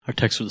Our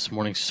text for this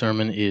morning's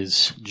sermon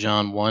is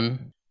John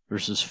 1,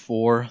 verses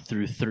 4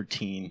 through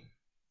 13.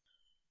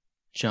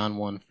 John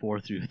 1, 4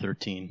 through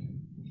 13.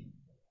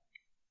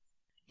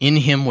 In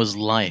him was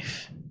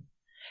life,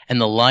 and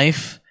the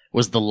life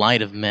was the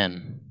light of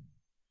men.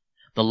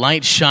 The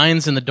light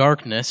shines in the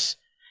darkness,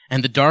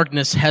 and the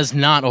darkness has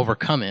not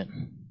overcome it.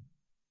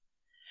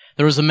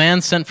 There was a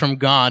man sent from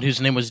God whose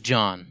name was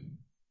John.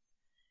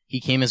 He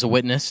came as a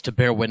witness to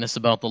bear witness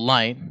about the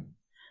light,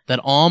 that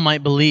all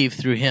might believe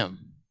through him.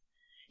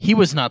 He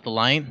was not the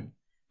light,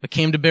 but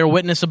came to bear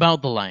witness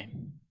about the light.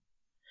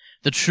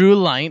 The true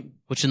light,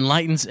 which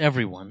enlightens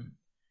everyone,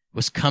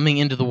 was coming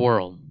into the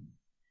world.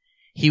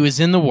 He was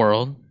in the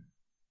world,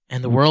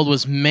 and the world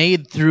was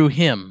made through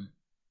him,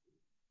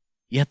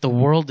 yet the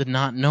world did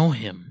not know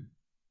him.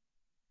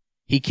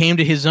 He came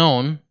to his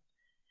own,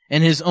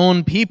 and his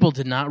own people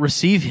did not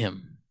receive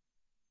him.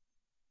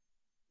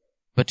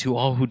 But to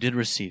all who did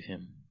receive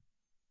him,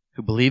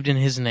 who believed in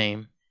his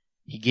name,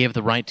 he gave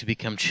the right to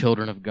become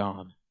children of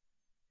God,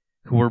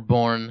 who were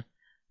born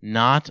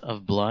not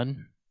of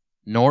blood,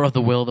 nor of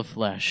the will of the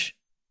flesh,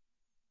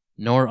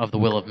 nor of the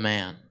will of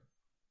man,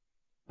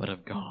 but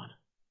of God.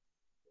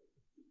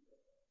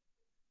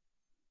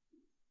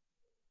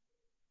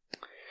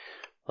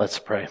 Let's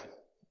pray.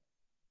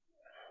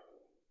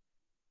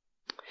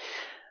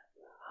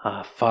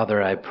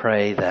 Father, I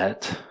pray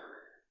that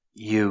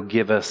you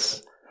give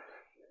us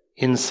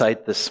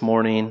insight this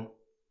morning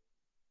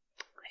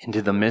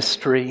into the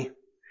mystery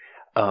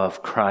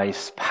of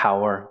Christ's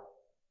power,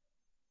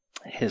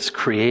 his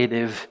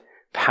creative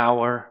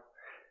power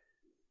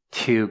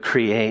to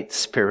create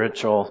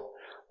spiritual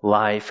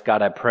life.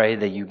 God, I pray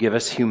that you give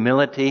us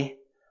humility,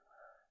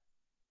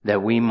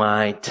 that we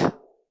might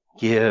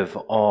give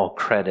all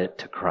credit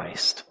to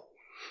Christ.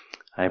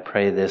 I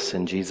pray this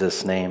in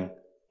Jesus' name.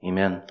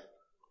 Amen.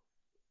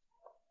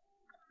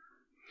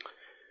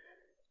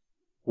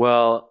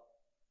 Well,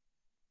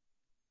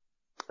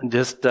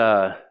 just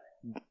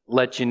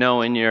let you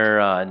know in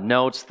your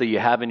notes that you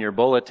have in your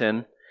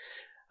bulletin,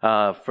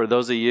 for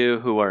those of you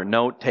who are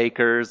note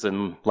takers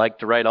and like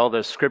to write all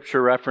the scripture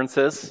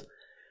references,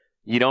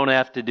 you don't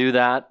have to do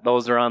that.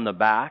 Those are on the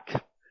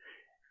back.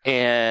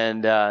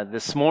 And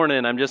this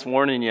morning, I'm just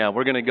warning you,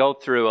 we're going to go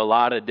through a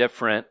lot of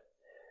different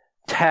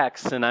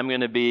texts, and I'm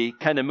going to be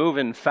kind of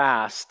moving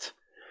fast.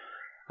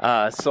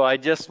 So I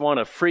just want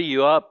to free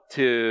you up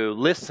to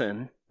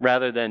listen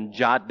rather than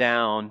jot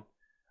down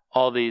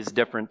all these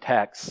different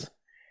texts.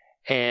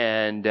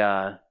 And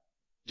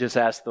just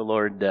ask the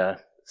Lord to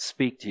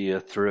speak to you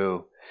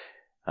through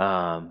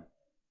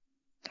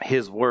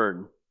his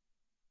word.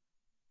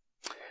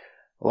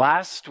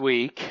 Last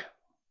week,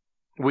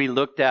 we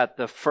looked at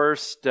the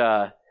first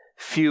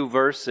few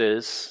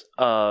verses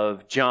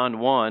of John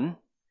 1,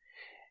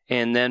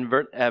 and then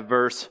at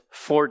verse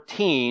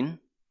 14,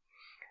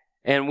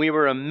 and we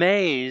were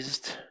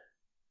amazed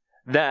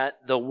that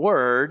the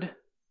Word,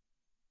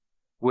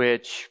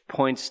 which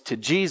points to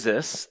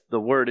Jesus, the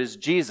Word is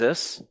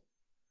Jesus,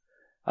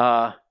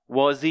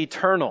 was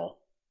eternal.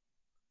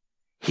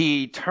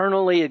 He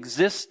eternally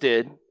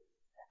existed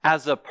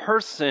as a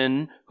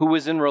person who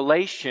was in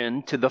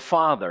relation to the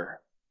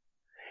Father.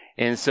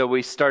 And so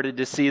we started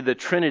to see the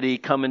Trinity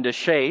come into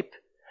shape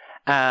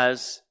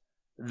as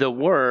the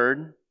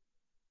Word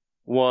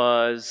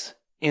was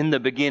in the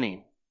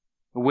beginning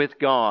with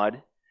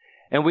God.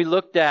 And we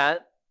looked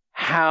at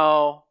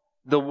how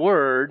the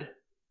Word,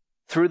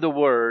 through the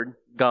Word,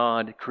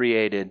 God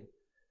created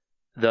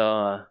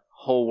the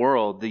whole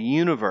world, the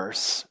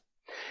universe.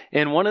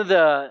 And one of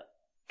the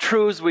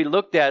truths we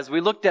looked at is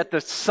we looked at the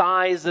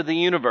size of the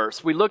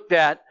universe. We looked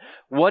at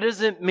what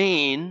does it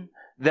mean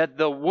that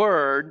the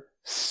Word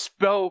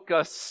spoke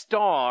a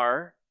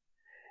star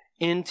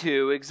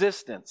into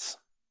existence.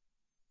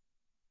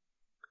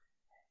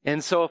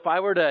 And so if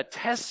I were to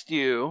test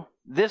you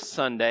this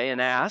Sunday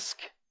and ask,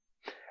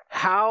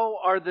 how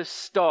are the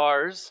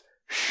stars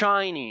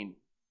shining?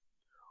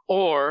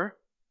 Or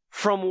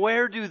from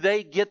where do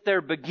they get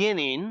their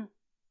beginning?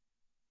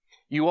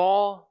 You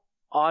all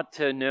ought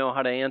to know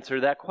how to answer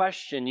that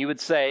question. You would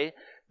say,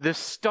 the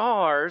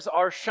stars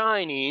are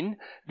shining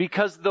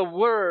because the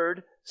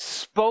Word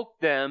spoke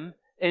them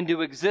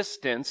into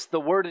existence.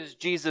 The Word is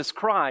Jesus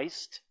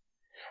Christ,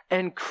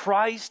 and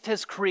Christ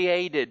has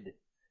created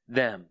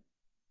them.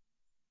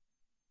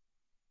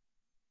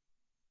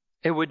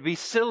 It would be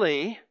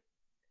silly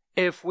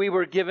if we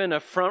were given a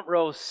front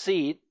row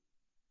seat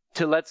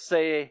to, let's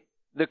say,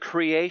 the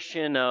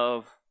creation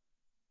of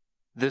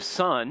the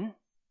sun,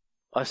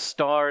 a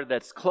star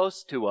that's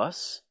close to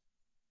us.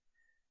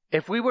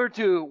 If we were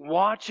to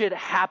watch it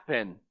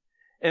happen,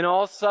 and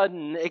all of a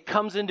sudden it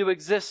comes into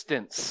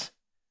existence,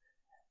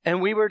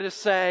 and we were to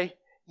say,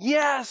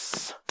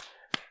 yes,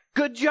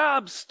 good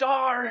job,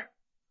 star.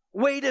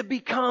 Way to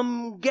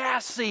become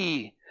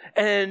gassy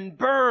and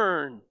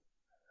burn.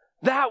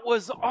 That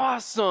was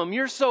awesome.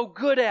 You're so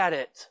good at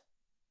it.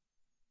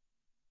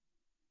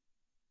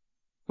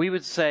 We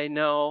would say,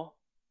 no,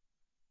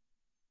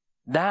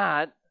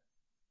 that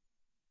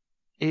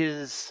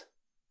is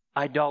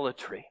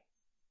idolatry.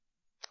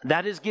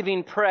 That is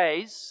giving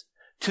praise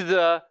to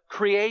the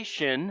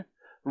creation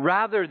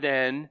rather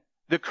than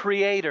the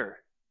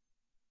Creator.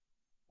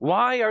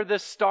 Why are the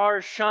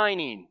stars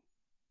shining?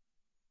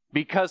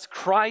 Because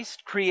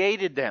Christ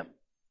created them.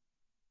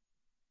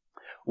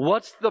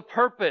 What's the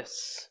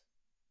purpose?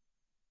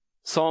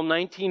 Psalm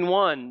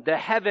 19:1, the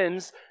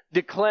heavens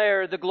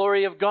declare the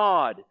glory of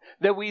God,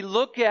 that we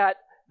look at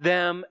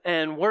them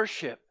and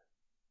worship.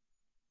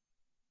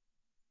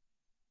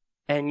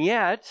 And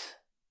yet,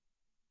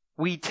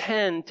 we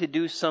tend to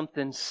do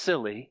something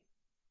silly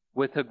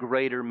with a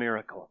greater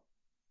miracle.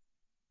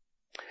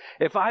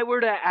 If I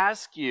were to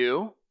ask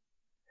you,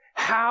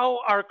 how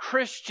are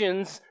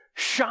Christians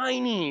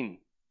shining?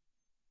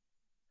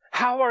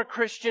 How are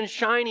Christians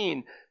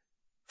shining?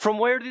 From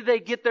where do they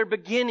get their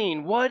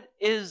beginning? What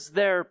is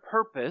their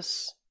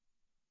purpose?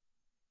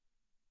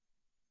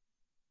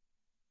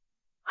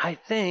 I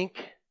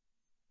think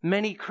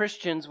many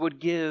Christians would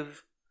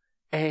give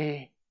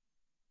an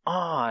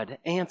odd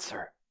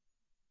answer.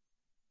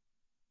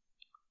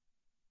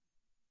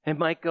 It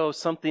might go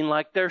something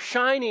like, they're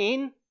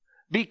shining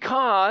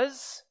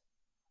because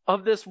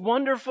of this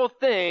wonderful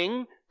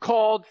thing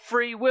called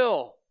free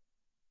will,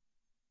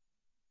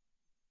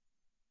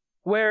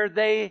 where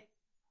they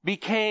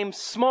became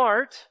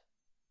smart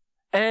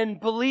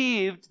and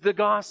believed the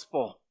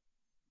gospel.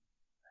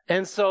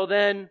 And so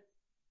then,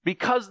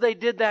 because they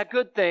did that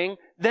good thing,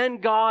 then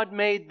God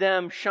made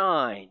them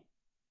shine.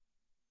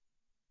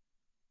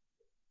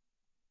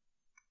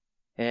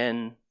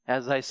 And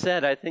as I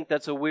said, I think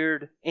that's a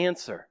weird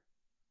answer.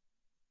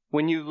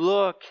 When you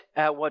look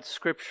at what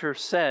Scripture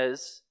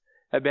says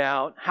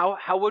about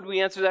how would we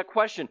answer that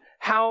question?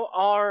 How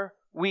are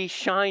we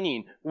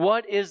shining?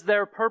 What is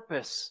their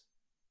purpose?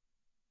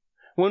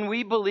 When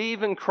we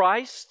believe in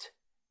Christ,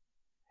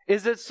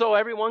 is it so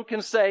everyone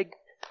can say,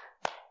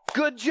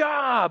 good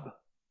job,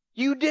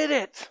 you did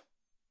it.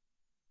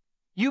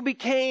 You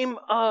became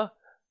a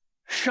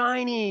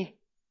shiny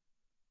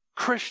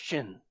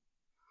Christian.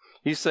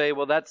 You say,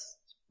 well, that's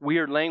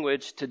weird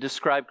language to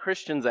describe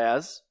Christians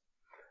as.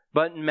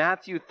 But in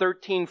Matthew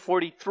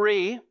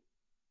 13:43,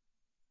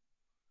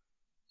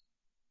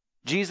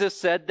 Jesus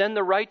said, then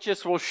the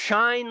righteous will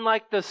shine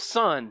like the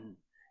sun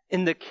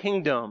in the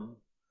kingdom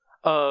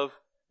of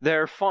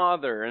their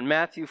Father. In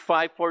Matthew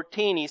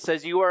 5:14, he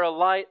says, you are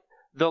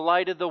the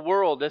light of the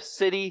world. A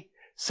city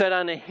set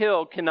on a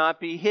hill cannot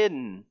be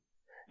hidden.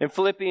 In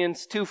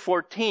Philippians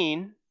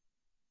 2:14,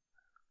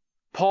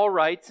 Paul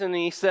writes and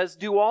he says,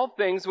 do all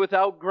things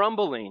without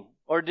grumbling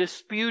or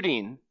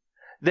disputing,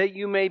 that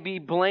you may be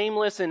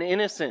blameless and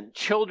innocent,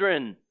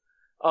 children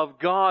of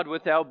God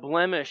without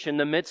blemish in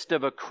the midst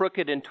of a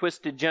crooked and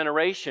twisted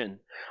generation,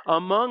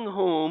 among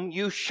whom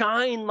you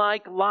shine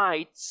like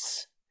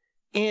lights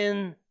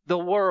in the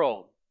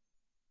world.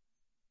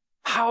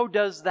 How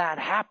does that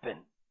happen?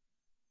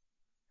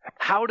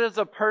 How does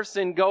a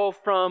person go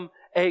from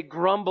a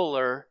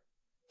grumbler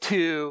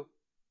to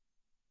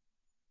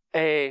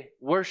a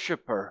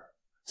worshiper,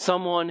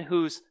 someone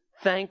who's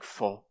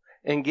thankful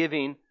and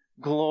giving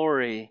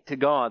glory to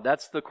God?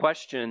 That's the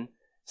question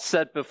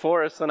set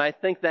before us, and I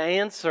think the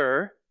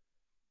answer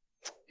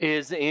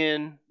is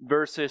in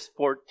verses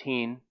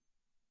 14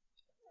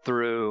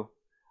 through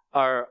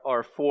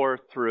or 4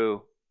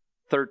 through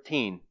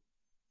 13.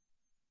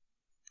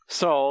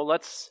 So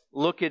let's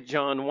look at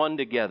John 1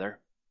 together.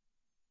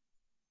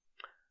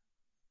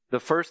 The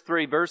first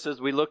 3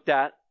 verses we looked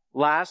at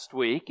last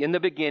week. In the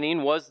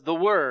beginning was the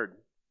Word.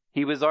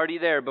 He was already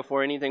there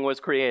before anything was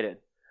created.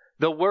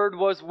 The Word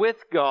was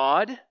with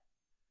God.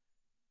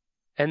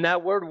 And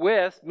that word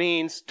with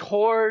means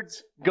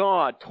towards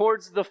God,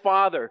 towards the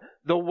Father.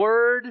 The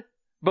Word,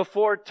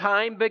 before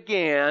time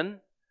began,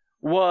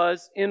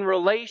 was in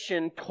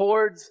relation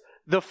towards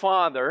the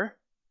Father.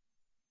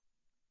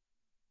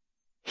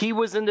 He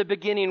was in the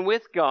beginning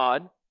with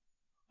God.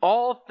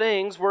 All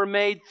things were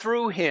made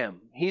through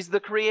Him. He's the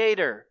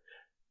Creator.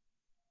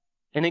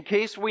 And in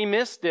case we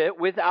missed it,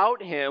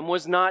 without Him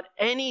was not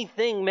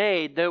anything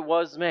made that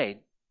was made.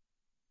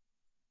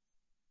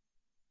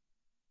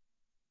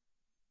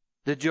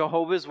 The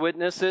Jehovah's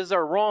Witnesses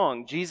are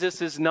wrong.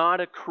 Jesus is not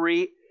a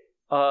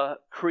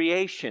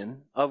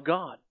creation of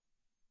God.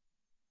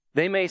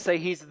 They may say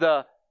He's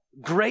the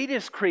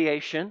greatest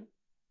creation.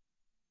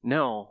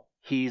 No,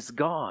 He's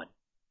God.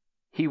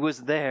 He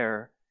was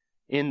there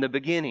in the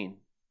beginning.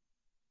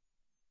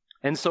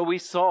 And so we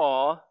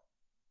saw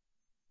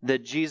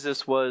that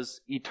Jesus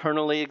was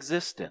eternally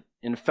existent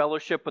in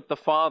fellowship with the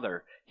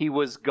Father. He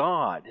was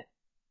God.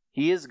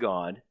 He is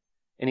God.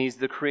 And He's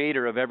the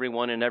creator of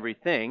everyone and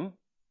everything.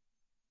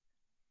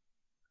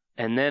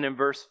 And then in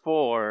verse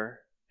 4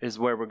 is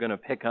where we're going to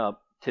pick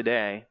up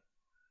today.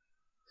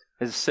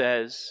 It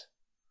says,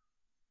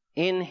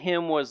 in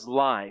Him was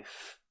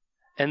life,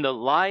 and the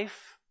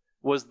life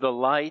was the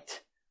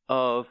light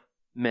of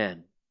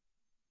men.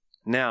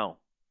 Now,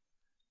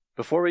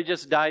 before we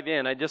just dive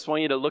in, I just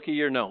want you to look at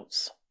your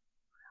notes.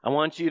 I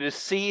want you to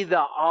see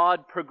the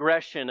odd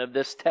progression of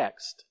this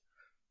text.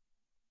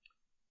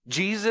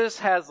 Jesus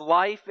has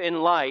life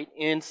and light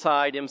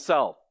inside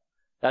Himself.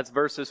 That's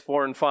verses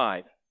 4 and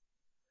 5.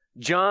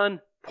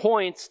 John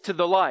points to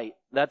the light.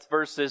 That's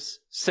verses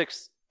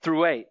 6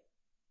 through 8.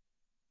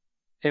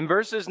 In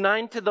verses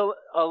 9 to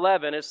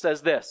 11, it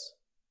says this,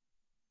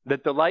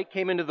 that the light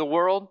came into the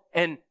world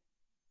and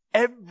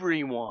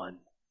everyone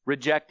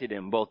rejected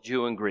him, both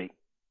Jew and Greek.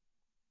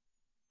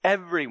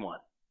 Everyone.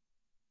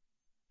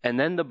 And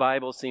then the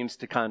Bible seems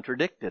to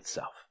contradict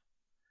itself.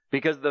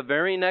 Because the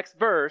very next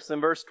verse,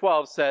 in verse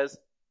 12, says,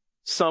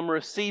 some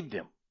received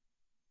him.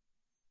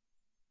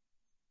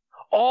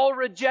 All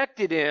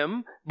rejected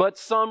him, but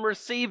some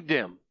received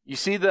him. You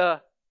see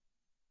the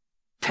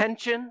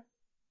tension?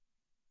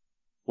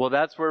 Well,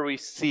 that's where we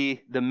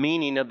see the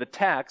meaning of the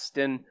text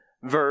in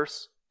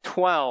verse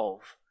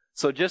 12.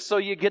 So just so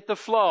you get the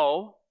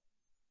flow,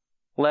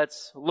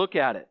 let's look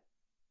at it.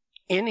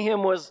 In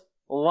him was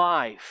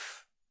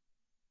life.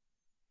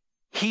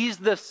 He's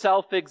the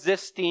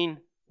self-existing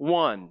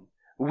one.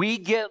 We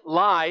get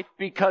life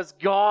because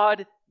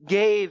God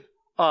gave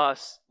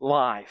us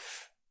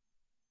life.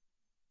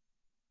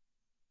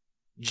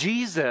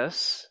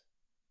 Jesus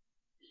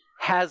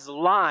has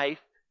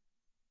life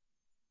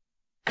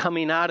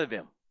coming out of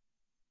him.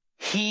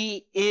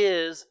 He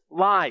is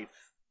life.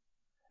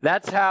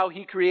 That's how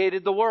he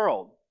created the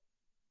world.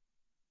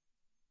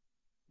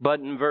 But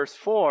in verse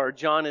 4,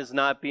 John is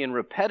not being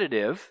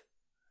repetitive,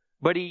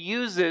 but he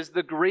uses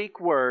the Greek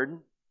word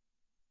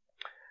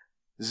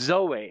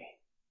zoe,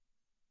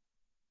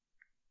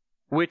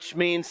 which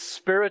means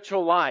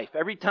spiritual life.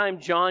 Every time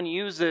John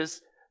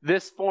uses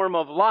this form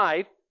of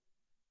life,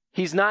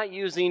 he's not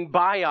using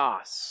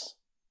bios,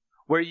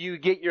 where you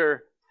get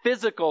your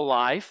physical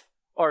life,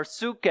 or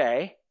suke.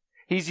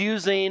 He's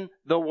using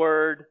the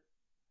word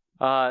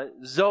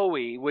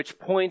zoe, which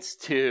points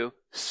to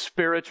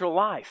spiritual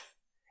life.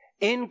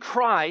 In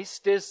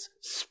Christ is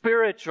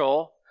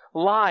spiritual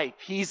life.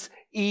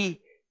 He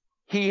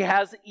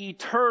has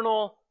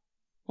eternal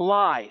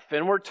life.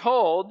 And we're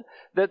told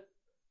that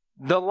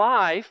the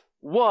life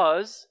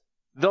was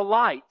the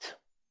light.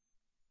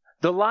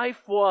 The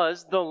life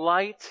was the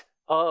light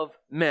of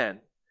men.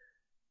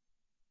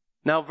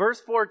 Now, verse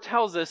 4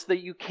 tells us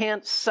that you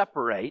can't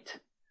separate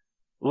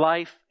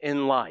life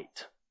and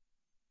light.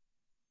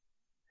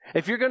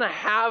 If you're going to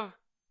have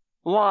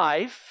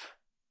life,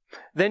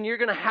 then you're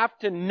going to have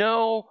to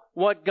know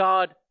what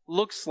God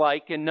looks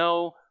like and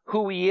know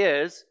who He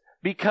is,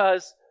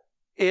 because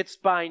it's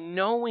by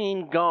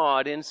knowing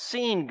God and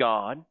seeing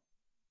God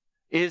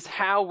is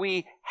how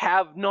we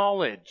have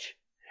knowledge.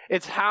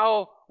 It's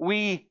how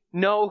we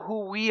know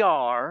who we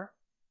are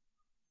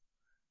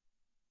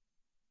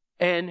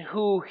and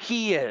who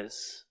He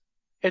is.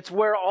 It's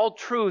where all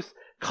truth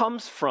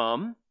comes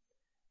from,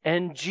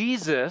 and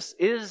Jesus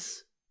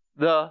is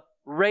the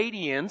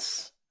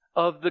radiance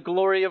of the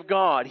glory of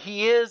God.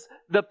 He is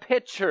the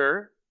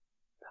picture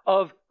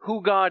of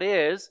who God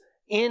is.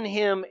 In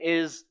Him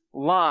is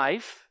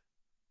life.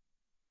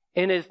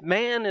 And if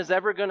man is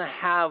ever going to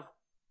have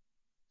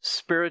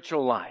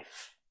spiritual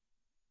life,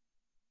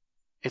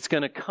 it's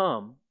going to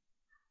come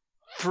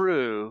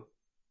through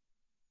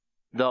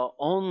the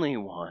only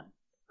one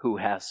who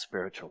has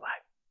spiritual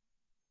life.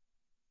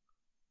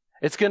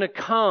 It's going to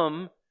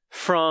come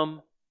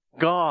from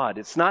God.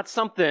 It's not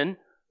something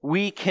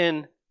we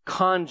can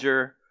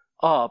conjure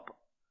up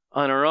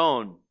on our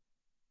own.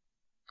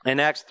 In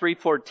Acts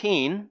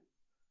 3:14,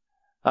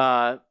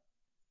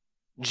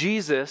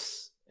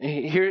 Jesus,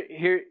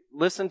 here,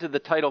 listen to the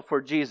title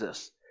for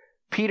Jesus.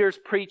 Peter's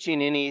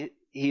preaching, and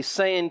he's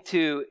saying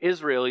to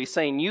Israel, he's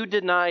saying, you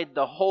denied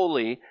the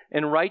holy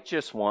and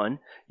righteous one.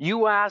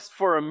 You asked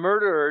for a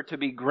murderer to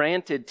be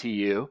granted to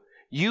you.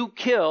 You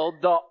killed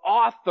the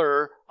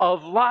author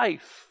of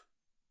life.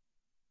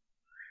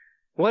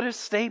 What a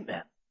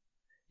statement.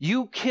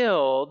 You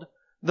killed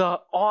the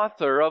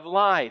author of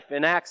life.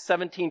 In Acts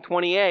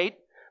 17:28,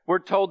 we're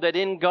told that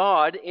in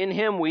God, in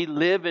Him, we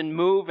live and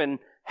move and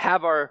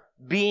have our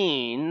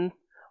being,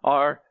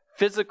 our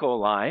physical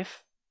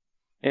life.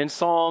 In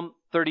Psalm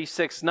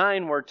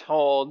 36:9, we're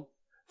told,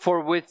 for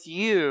with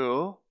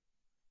you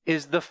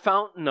is the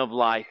fountain of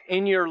life.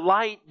 In your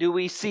light do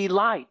we see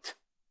light.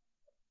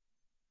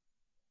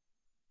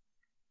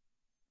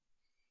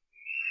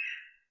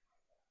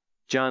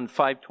 John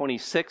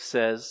 5:26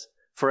 says,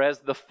 for as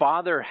the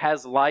Father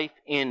has life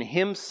in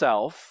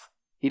Himself,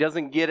 He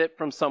doesn't get it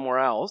from somewhere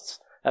else.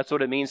 That's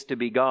what it means to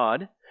be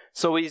God.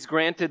 So He's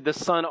granted the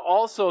Son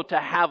also to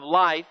have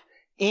life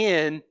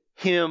in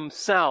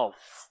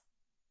Himself.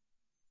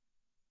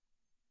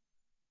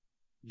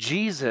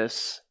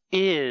 Jesus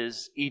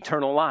is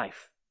eternal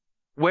life.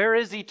 Where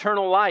is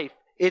eternal life?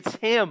 It's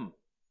Him.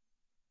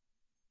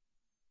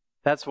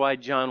 That's why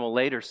John will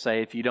later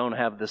say, if you don't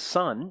have the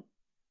Son,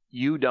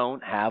 you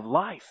don't have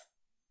life.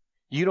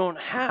 You don't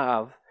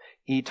have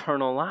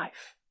eternal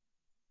life.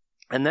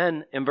 And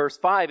then in verse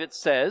 5 it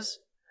says,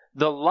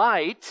 the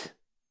light,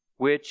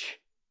 which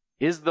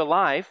is the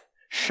life,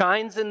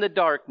 shines in the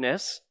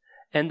darkness,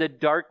 and the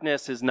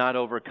darkness is not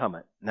overcome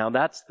it. Now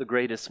that's the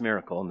greatest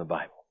miracle in the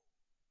Bible.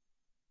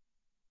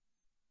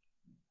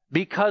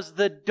 Because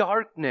the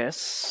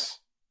darkness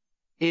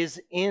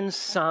is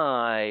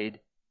inside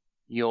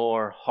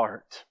your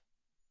heart.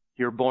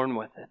 You're born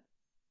with it.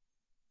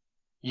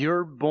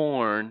 You're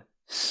born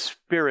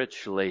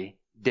spiritually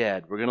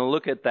dead. We're going to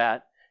look at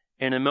that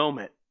in a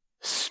moment.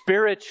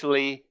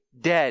 Spiritually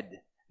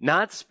dead.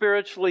 Not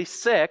spiritually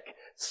sick,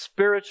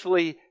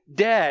 spiritually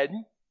dead.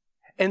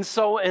 And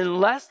so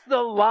unless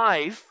the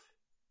life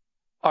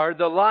or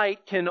the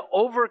light can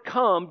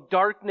overcome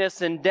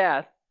darkness and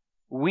death,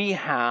 we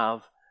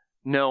have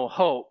no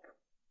hope.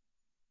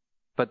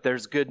 But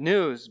there's good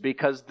news,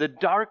 because the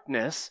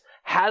darkness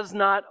has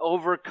not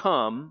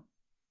overcome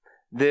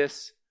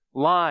this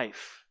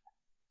life.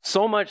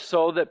 So much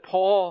so that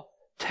Paul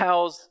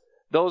tells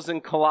those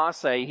in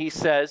Colossae, he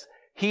says,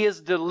 He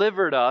has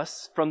delivered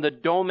us from the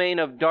domain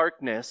of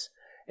darkness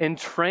and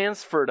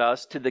transferred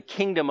us to the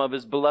kingdom of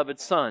His beloved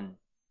Son,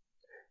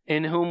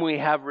 in whom we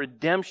have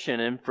redemption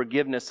and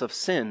forgiveness of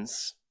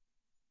sins.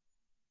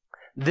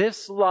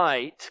 This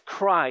light,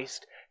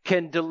 Christ,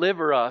 can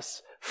deliver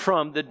us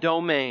from the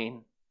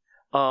domain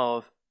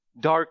of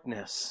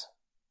darkness.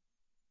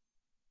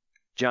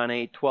 John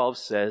 8:12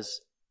 says,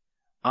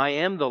 I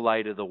am the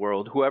light of the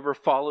world. Whoever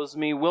follows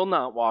me will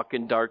not walk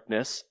in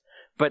darkness,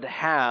 but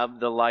have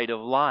the light of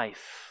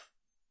life.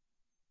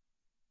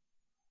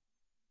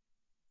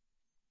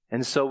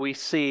 And so we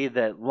see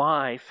that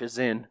life is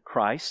in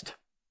Christ,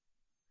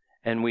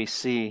 and we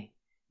see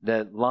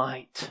that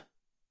light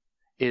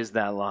is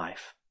that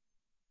life.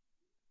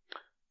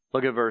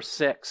 Look at verse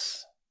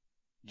 6.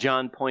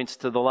 John points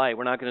to the light.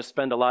 We're not going to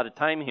spend a lot of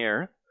time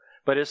here,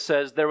 but it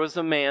says, there was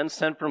a man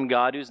sent from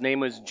God whose name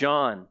was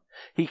John.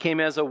 He came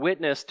as a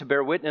witness to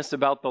bear witness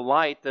about the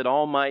light, that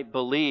all might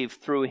believe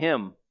through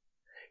him.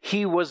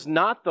 He was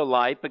not the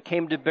light, but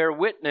came to bear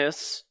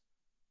witness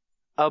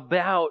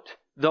about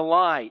the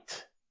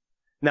light.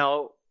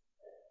 Now,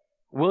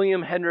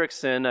 William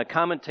Hendrickson, a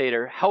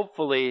commentator,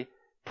 helpfully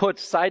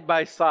puts side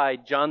by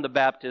side John the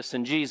Baptist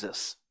and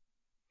Jesus.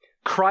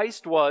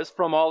 Christ was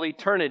from all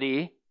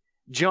eternity.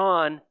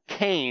 John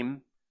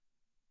came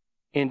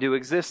into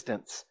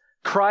existence.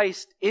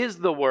 Christ is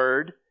the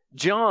Word.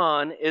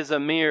 John is a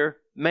mere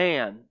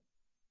man.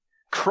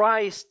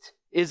 Christ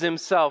is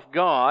himself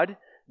God.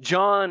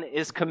 John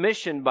is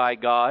commissioned by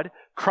God.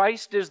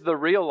 Christ is the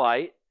real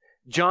light.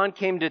 John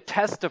came to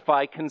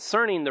testify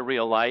concerning the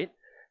real light.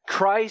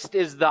 Christ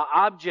is the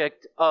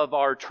object of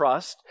our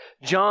trust.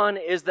 John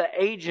is the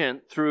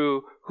agent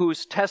through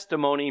whose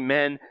testimony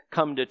men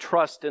come to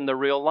trust in the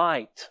real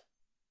light.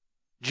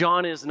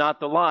 John is not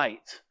the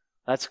light.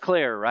 That's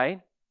clear,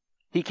 right?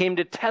 He came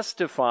to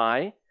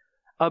testify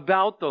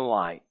about the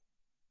light.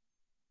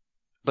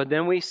 But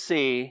then we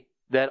see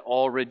that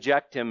all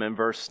reject him in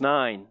verse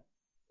 9.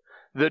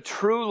 The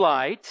true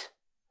light,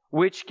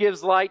 which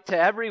gives light to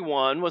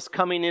everyone, was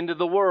coming into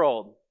the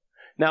world.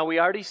 Now, we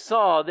already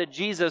saw that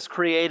Jesus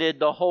created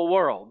the whole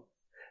world.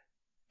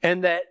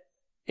 And that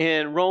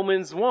in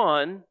Romans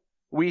 1,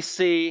 we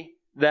see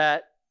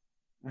that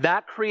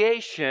that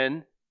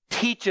creation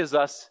teaches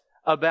us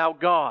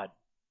about God.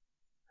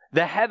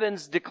 The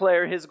heavens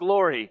declare His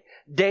glory.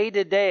 Day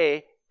to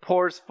day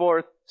pours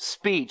forth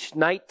speech.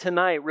 Night to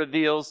night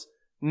reveals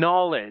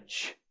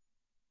knowledge.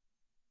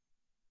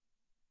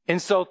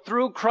 And so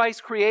through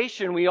Christ's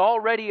creation, we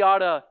already ought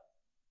to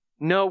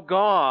know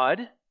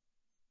God.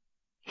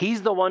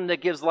 He's the one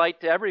that gives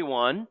light to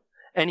everyone.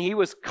 And He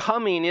was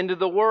coming into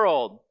the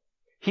world.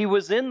 He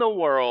was in the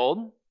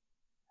world,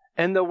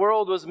 and the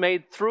world was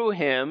made through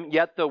Him,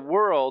 yet the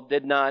world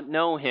did not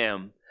know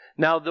Him.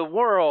 Now, the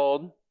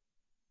world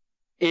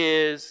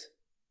is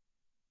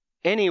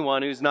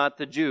anyone who's not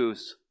the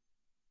Jews.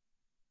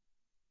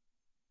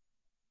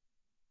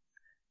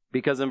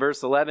 Because in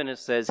verse 11 it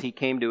says, He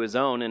came to His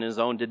own, and His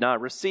own did not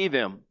receive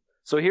Him.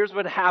 So here's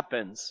what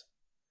happens.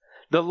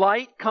 The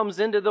light comes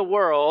into the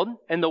world,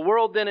 and the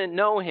world didn't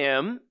know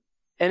Him,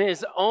 and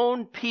His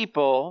own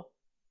people,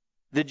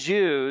 the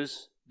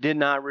Jews, did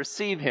not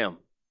receive Him.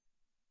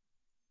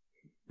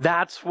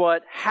 That's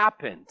what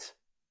happened.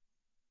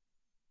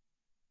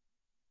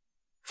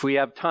 If we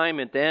have time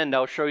at the end,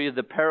 I'll show you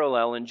the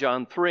parallel in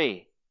John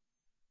 3.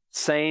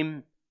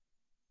 Same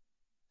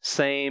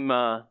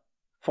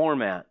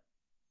format.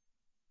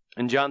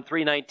 In John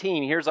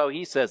 3:19, here's how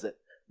he says it.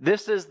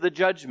 This is the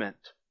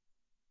judgment.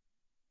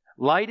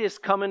 Light is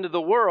come into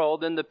the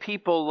world, and the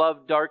people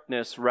loved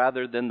darkness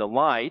rather than the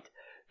light,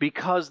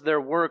 because their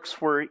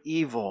works were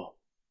evil.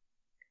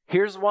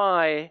 Here's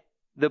why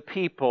the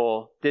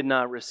people did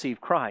not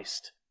receive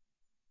Christ.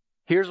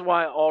 Here's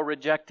why all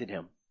rejected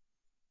Him.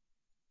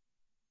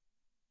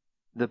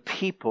 The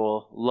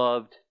people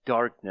loved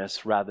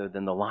darkness rather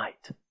than the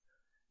light.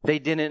 They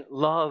didn't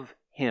love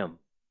Him.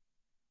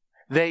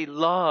 They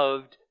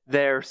loved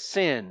their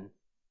sin.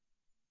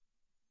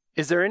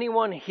 Is there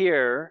anyone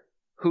here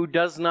who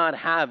does not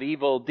have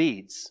evil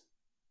deeds?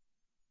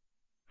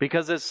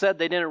 Because it said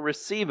they didn't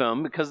receive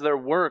Him because their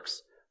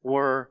works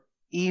were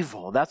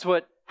evil. That's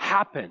what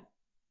happened.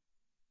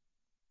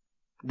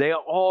 They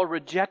all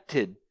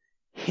rejected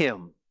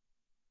Him.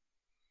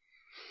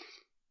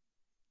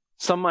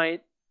 Some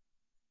might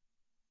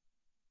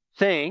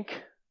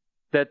think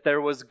that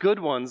there was good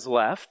ones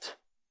left,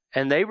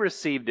 and they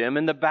received him,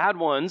 and the bad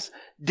ones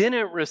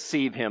didn't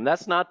receive him.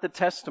 That's not the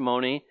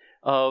testimony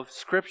of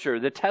Scripture.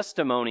 The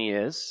testimony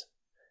is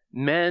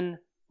men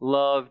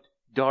loved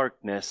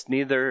darkness.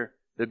 Neither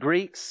the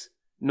Greeks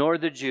nor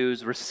the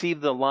Jews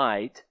received the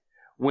light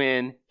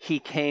when he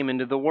came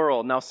into the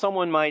world. Now,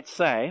 someone might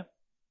say,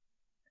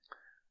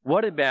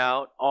 what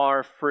about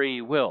our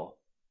free will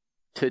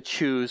to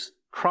choose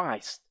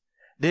Christ?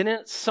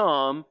 Didn't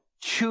some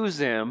choose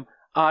him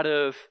out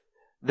of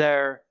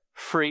their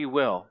free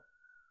will?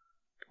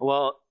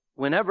 Well,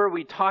 whenever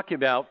we talk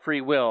about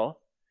free will,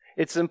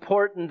 it's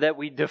important that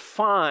we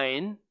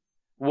define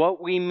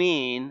what we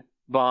mean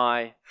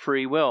by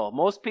free will.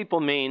 Most people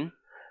mean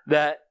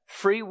that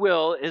free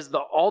will is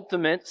the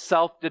ultimate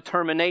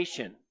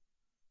self-determination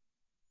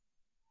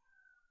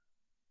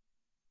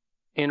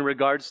in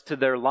regards to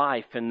their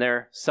life and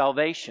their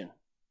salvation.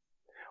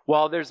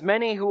 While there's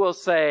many who will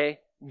say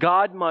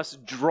God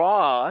must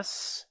draw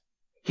us,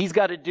 He's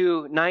got to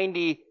do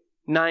 99%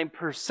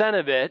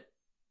 of it.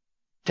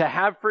 To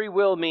have free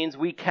will means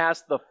we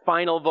cast the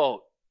final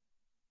vote.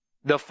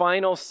 The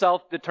final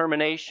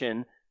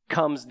self-determination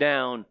comes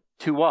down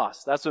to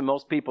us. That's what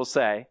most people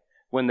say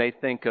when they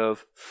think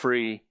of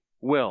free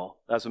will.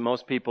 That's what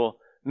most people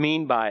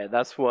mean by it.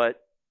 That's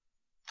what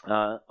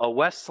a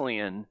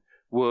Wesleyan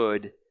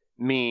would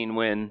mean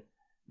when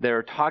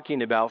they're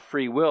talking about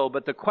free will.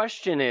 But the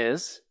question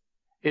is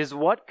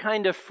what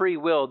kind of free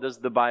will does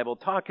the Bible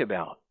talk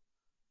about?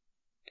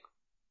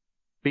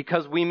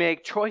 Because we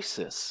make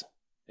choices.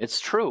 It's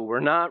true. We're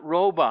not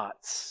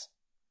robots.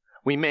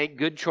 We make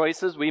good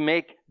choices. We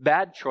make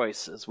bad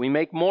choices. We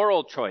make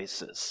moral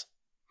choices.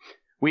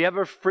 We have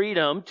a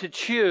freedom to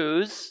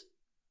choose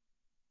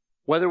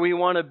whether we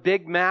want a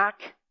Big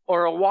Mac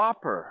or a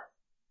Whopper.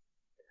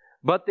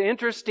 But the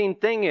interesting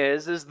thing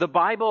is the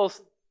Bible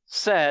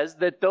says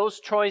that those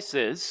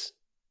choices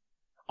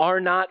are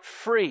not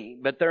free,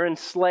 but they're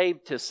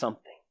enslaved to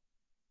something.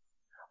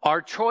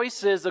 Our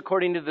choices,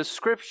 according to the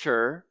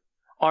Scripture,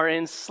 are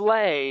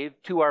enslaved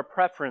to our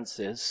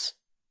preferences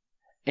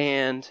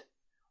and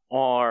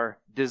our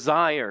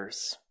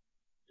desires.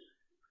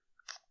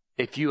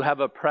 If you have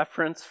a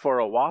preference for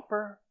a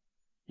Whopper,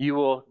 you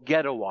will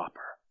get a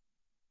Whopper.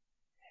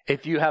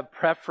 If you have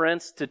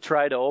preference to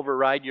try to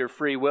override your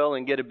free will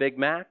and get a Big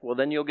Mac, well,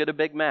 then you'll get a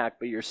Big Mac,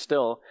 but you're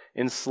still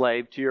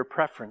enslaved to your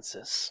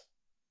preferences.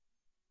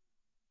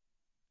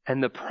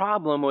 And the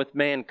problem with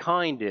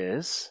mankind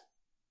is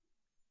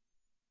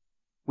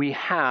we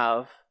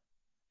have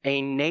a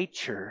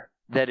nature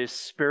that is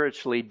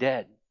spiritually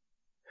dead.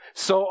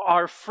 So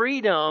our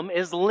freedom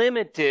is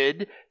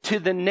limited to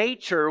the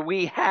nature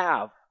we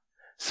have.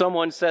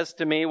 Someone says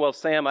to me, well,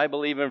 Sam, I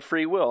believe in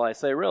free will. I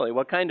say, really?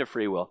 What kind of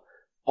free will?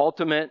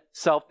 Ultimate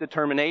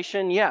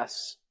self-determination?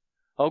 Yes.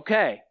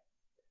 Okay.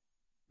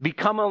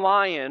 Become a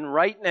lion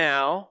right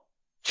now,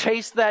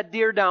 chase that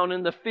deer down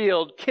in the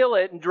field, kill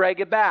it, and drag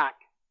it back.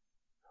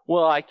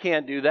 Well, I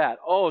can't do that.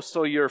 Oh,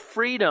 so your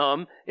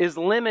freedom is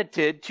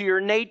limited to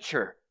your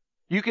nature.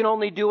 You can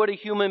only do what a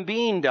human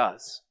being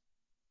does.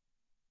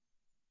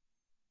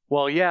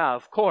 Well, yeah,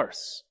 of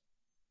course.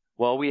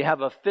 Well, we have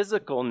a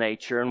physical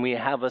nature and we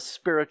have a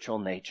spiritual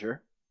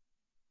nature.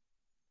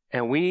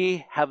 And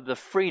we have the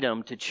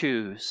freedom to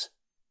choose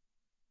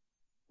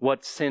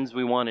what sins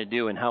we want to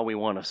do and how we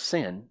want to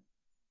sin.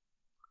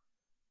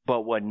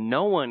 But what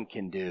no one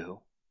can do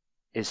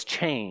is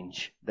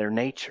change their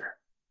nature.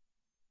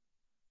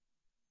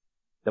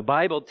 The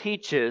Bible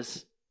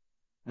teaches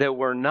that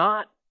we're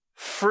not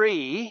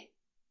free,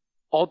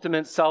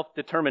 ultimate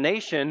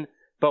self-determination,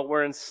 but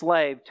we're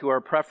enslaved to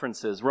our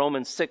preferences.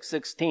 Romans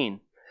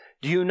 6:16.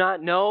 Do you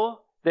not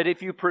know that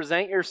if you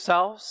present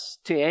yourselves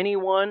to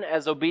anyone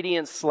as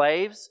obedient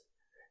slaves,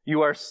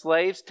 you are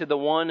slaves to the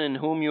one in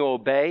whom you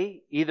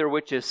obey, either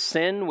which is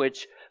sin,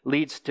 which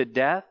leads to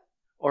death,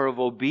 or of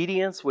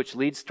obedience, which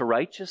leads to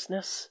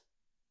righteousness?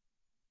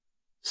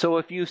 So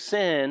if you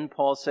sin,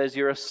 Paul says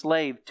you're a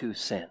slave to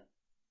sin.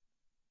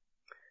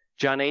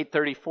 John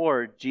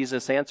 8:34,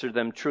 Jesus answered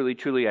them, truly,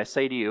 truly, I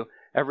say to you,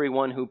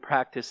 everyone who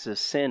practices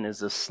sin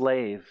is a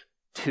slave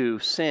to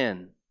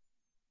sin.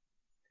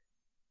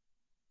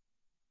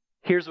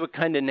 Here's what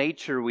kind of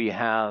nature we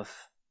have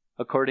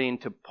according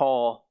to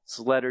Paul's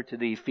letter to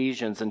the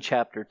Ephesians in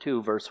chapter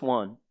 2, verse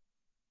 1.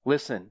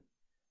 Listen,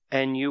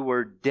 and you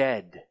were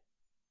dead,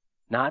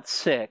 not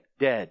sick,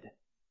 dead,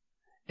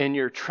 in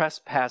your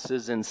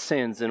trespasses and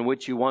sins in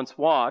which you once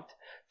walked,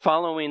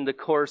 following the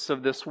course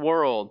of this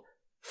world,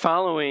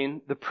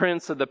 following the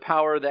prince of the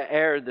power of the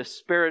air, the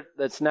spirit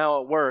that's now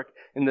at work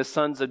in the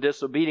sons of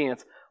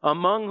disobedience,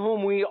 among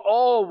whom we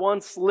all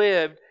once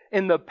lived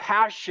in the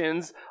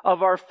passions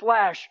of our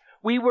flesh.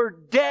 We were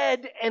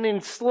dead and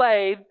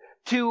enslaved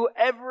to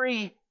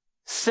every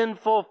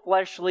sinful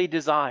fleshly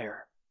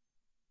desire.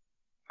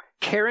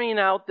 Carrying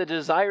out the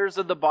desires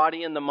of the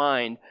body and the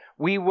mind,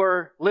 we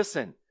were,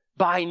 listen,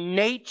 by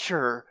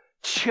nature,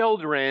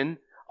 children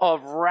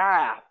of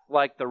wrath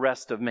like the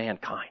rest of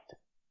mankind.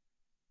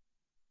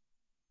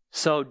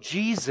 So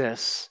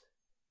Jesus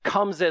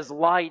comes as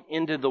light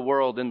into the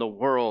world, and the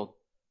world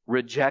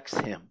rejects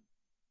him.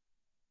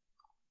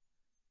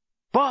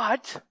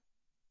 But,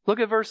 look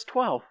at verse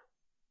 12.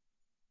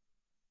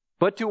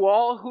 But to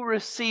all who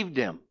received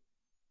him.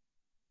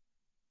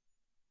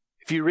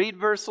 If you read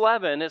verse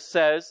 11, it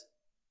says,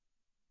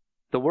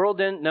 the world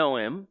didn't know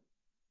him,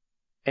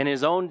 and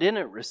his own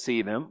didn't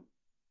receive him.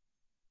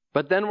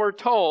 But then we're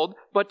told,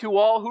 but to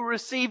all who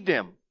received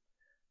him.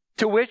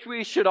 To which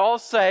we should all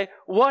say,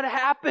 what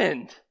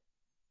happened?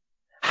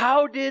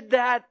 How did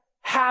that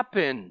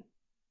happen?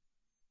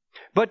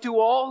 But to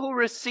all who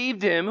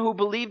received him, who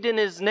believed in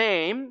his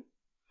name,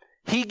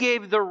 he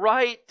gave the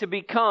right to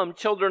become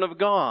children of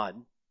God.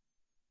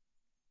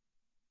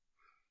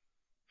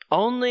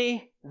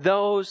 Only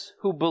those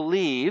who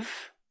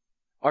believe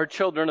are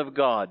children of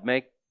God.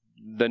 Make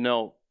the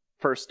note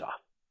first off.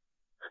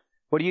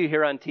 What do you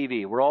hear on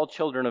TV? We're all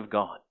children of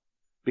God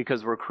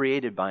because we're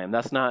created by him.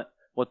 That's not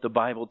what the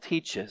Bible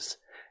teaches.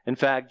 In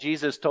fact,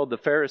 Jesus told the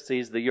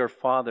Pharisees that your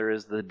father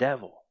is the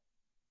devil.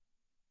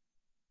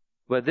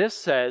 But this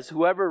says,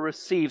 whoever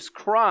receives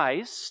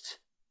Christ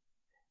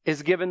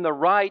is given the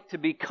right to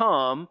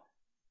become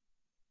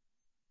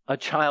a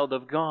child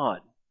of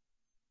God.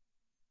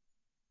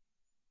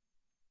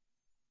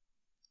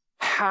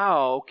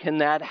 How can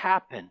that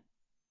happen?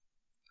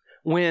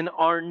 When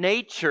our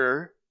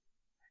nature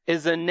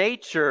is a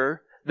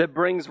nature that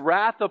brings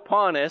wrath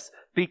upon us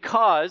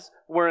because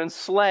we're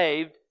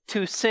enslaved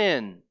to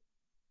sin.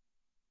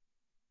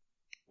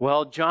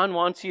 Well, John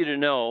wants you to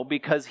know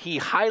because he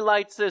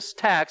highlights this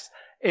text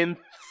in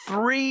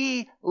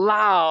 3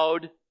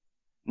 loud,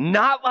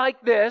 not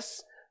like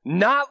this,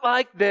 not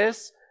like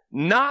this,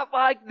 not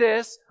like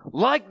this,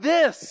 like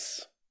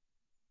this.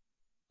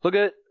 Look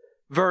at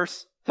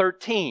verse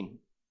 13.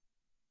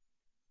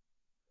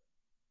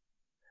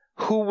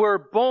 Who were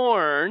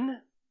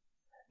born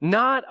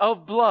not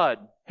of blood.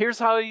 Here's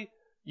how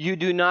you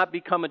do not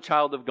become a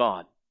child of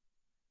God.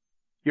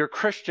 Your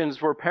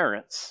Christians were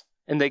parents,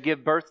 and they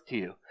give birth to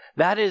you.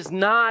 That is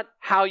not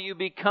how you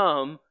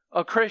become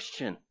a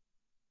Christian.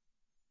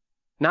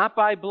 Not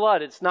by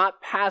blood. It's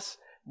not passed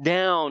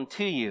down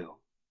to you.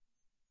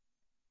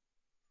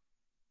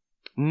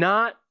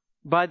 Not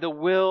by the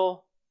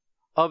will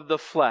of the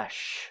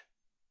flesh.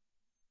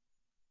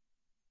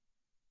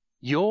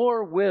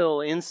 Your will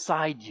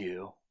inside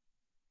you,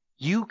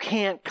 you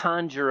can't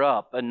conjure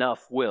up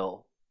enough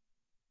will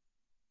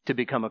to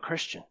become a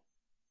Christian.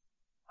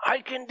 I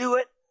can do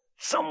it.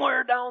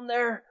 Somewhere down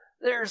there,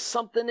 there's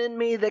something in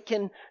me that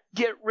can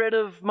get rid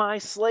of my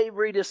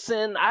slavery to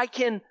sin. I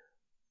can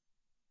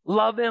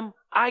love him.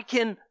 I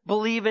can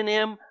believe in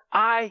him.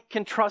 I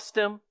can trust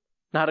him.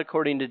 Not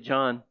according to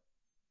John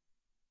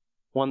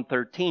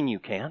 1:13, you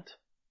can't.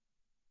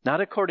 Not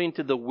according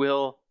to the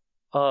will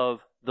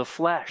of the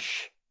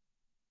flesh.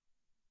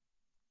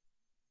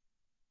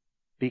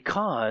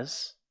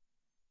 Because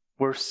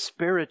we're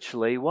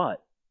spiritually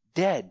what?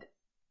 Dead.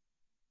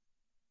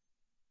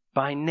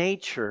 By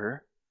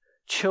nature,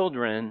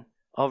 children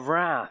of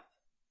wrath.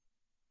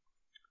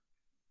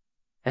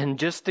 And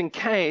just in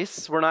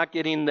case we're not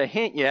getting the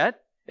hint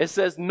yet, it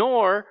says,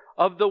 nor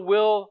of the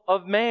will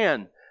of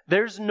man.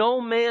 There's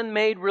no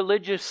man-made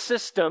religious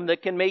system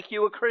that can make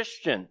you a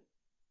Christian.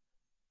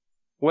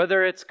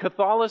 Whether it's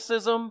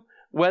Catholicism,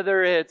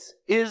 whether it's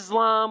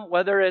Islam,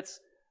 whether it's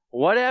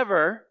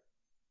whatever,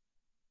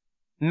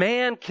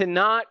 man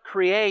cannot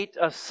create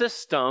a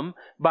system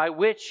by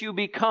which you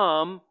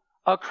become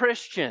a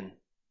Christian.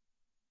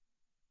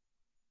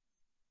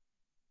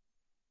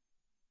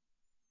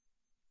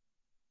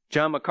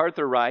 John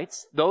MacArthur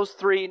writes, those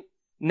 3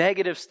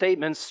 negative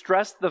statements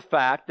stress the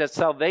fact that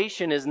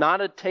salvation is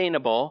not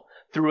attainable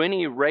through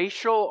any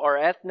racial or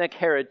ethnic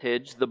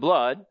heritage, the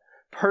blood,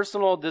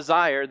 personal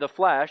desire, the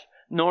flesh,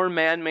 nor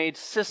man-made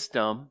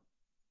system,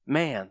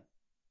 man.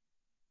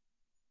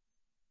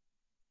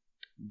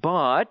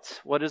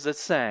 But, what does it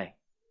say?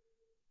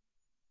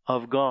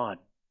 Of God.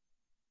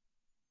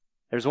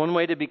 There's one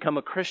way to become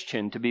a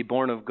Christian, to be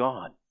born of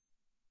God.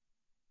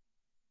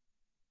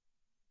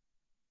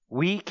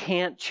 We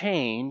can't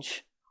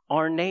change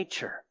our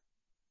nature.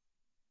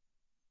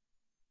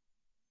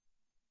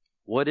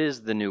 What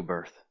is the new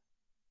birth?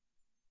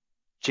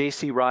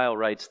 J.C. Ryle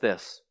writes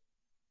this.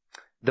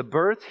 The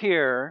birth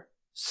here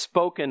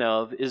spoken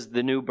of is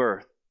the new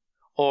birth,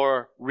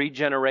 or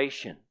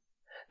regeneration.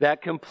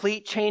 That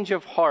complete change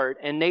of heart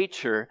and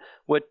nature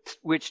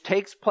which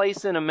takes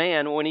place in a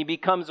man when he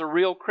becomes a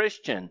real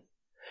Christian.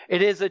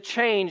 It is a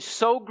change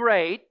so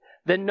great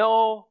that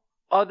no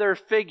other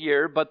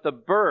figure but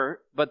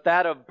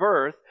that of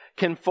birth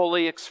can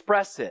fully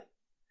express it.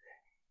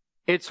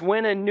 It's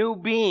when a new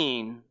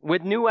being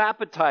with new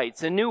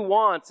appetites and new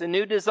wants and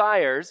new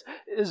desires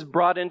is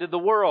brought into the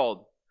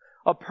world.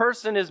 A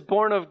person is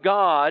born of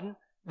God,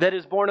 that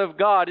is born of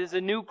God, is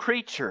a new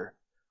creature.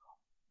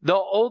 The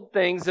old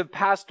things have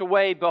passed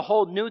away.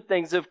 Behold, new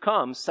things have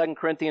come. 2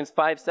 Corinthians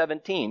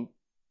 5:17.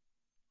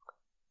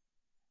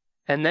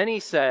 And then he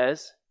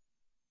says,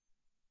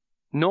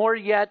 nor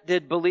yet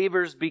did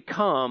believers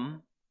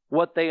become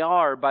what they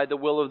are by the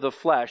will of the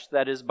flesh,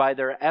 that is, by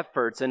their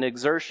efforts and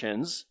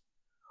exertions,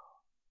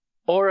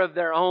 or of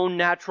their own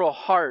natural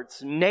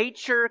hearts.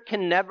 Nature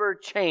can never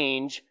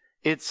change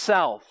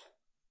itself.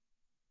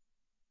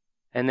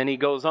 And then he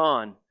goes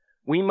on,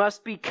 we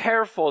must be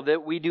careful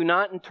that we do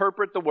not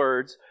interpret the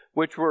words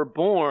which were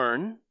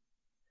born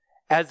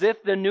as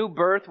if the new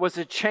birth was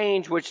a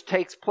change which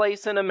takes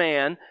place in a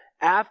man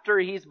after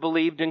he's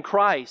believed in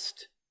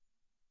Christ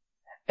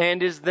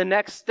and is the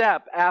next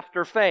step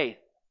after faith.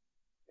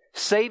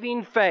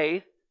 Saving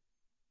faith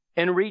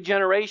and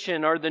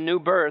regeneration, or the new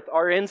birth,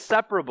 are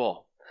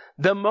inseparable.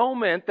 The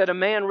moment that a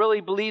man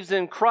really believes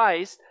in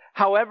Christ,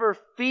 however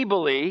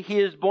feebly he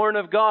is born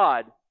of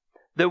God,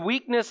 the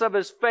weakness of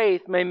his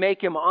faith may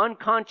make him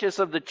unconscious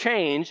of the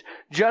change,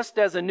 just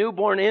as a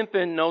newborn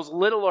infant knows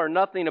little or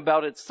nothing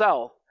about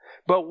itself.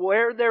 But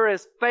where there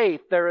is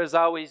faith, there is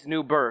always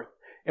new birth.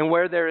 And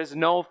where there is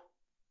no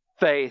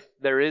faith,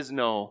 there is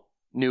no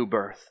new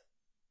birth.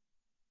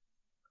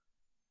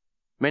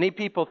 Many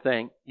people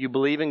think you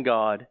believe in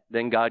God,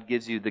 then God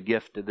gives you the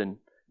gift of the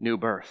new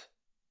birth.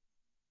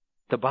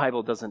 The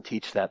Bible doesn't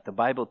teach that. The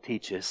Bible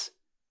teaches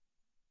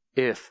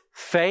if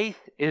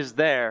faith is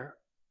there,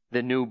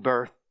 the new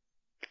birth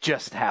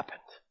just happened.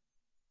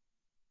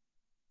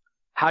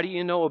 How do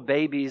you know a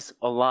baby's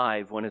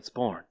alive when it's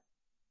born?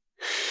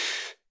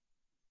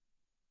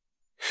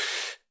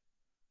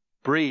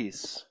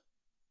 Breathes,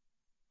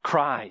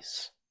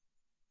 cries.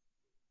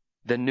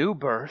 The new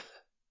birth,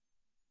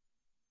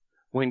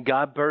 when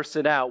God bursts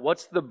it out,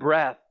 what's the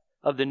breath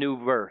of the new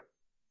birth?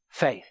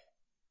 Faith.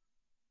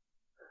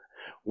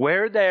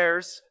 Where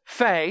there's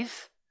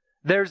faith,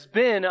 there's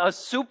been a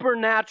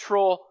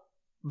supernatural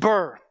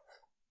birth,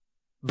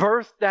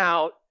 birthed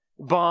out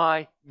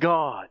by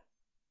God.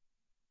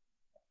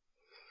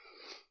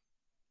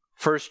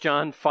 1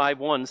 John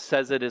 5:1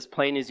 says it as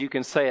plain as you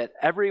can say it.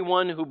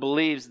 Everyone who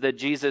believes that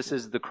Jesus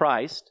is the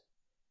Christ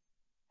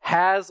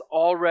has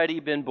already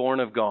been born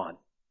of God.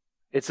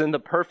 It's in the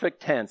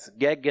perfect tense,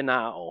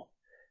 gegenao.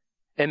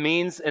 It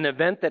means an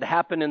event that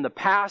happened in the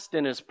past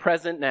and is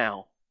present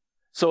now.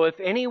 So if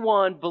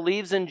anyone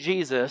believes in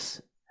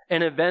Jesus,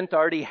 an event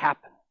already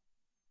happened.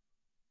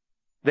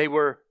 They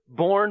were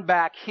born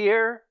back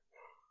here,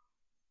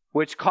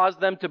 which caused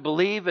them to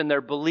believe, and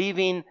they're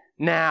believing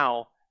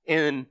now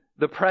in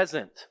the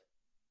present.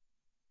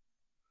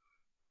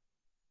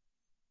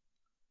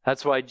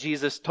 That's why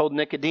Jesus told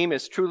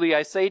Nicodemus, truly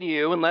I say to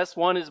you, unless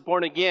one is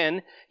born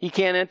again, he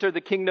can't enter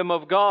the kingdom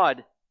of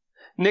God.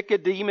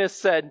 Nicodemus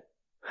said,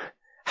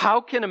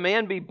 how can a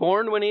man be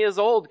born when he is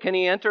old? Can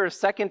he enter a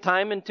second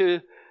time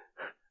into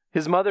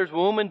his mother's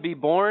womb and be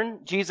born?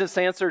 Jesus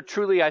answered,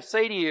 truly I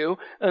say to you,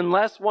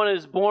 unless one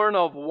is born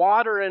of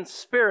water and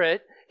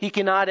spirit, he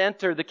cannot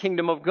enter the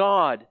kingdom of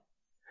God.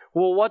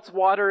 Well, what's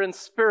water and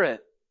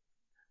spirit?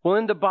 Well,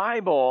 in the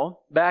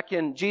Bible, back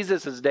in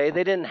Jesus' day,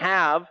 they didn't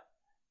have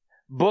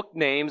book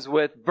names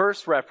with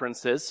verse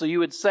references. So you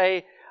would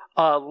say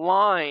a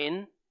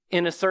line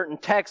in a certain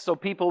text so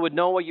people would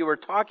know what you were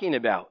talking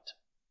about.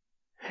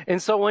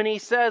 And so when he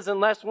says,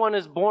 unless one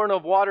is born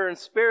of water and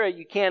spirit,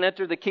 you can't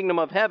enter the kingdom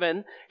of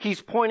heaven,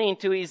 he's pointing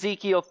to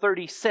Ezekiel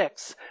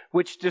 36,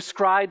 which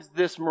describes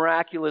this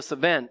miraculous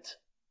event.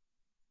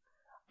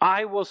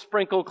 I will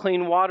sprinkle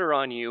clean water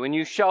on you, and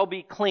you shall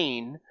be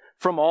clean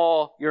from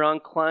all your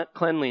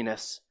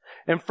uncleanliness.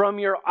 And from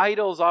your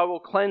idols I will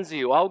cleanse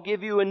you. I'll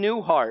give you a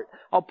new heart.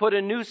 I'll put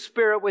a new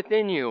spirit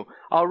within you.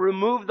 I'll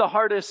remove the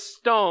heart of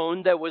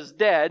stone that was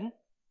dead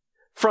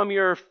from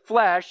your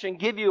flesh and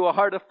give you a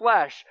heart of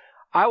flesh.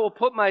 I will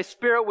put my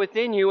spirit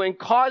within you and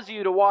cause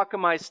you to walk in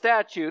my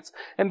statutes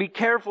and be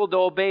careful to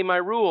obey my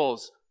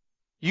rules.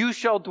 You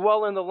shall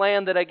dwell in the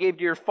land that I gave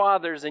to your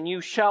fathers, and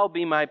you shall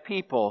be my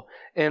people,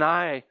 and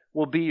I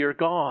will be your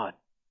God.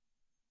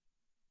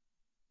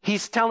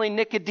 He's telling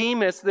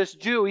Nicodemus, this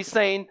Jew, he's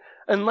saying,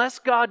 unless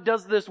God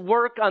does this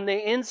work on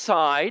the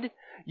inside,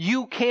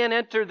 you can't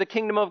enter the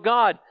kingdom of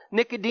God.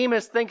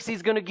 Nicodemus thinks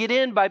he's going to get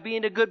in by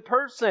being a good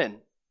person.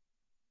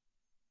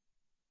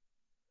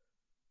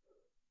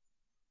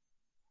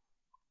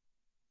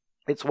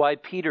 It's why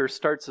Peter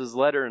starts his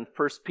letter in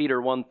 1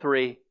 Peter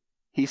 1:3.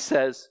 He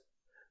says,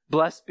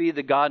 blessed be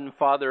the God and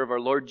Father of our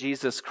Lord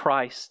Jesus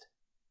Christ.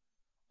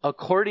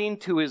 According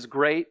to his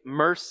great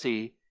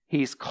mercy,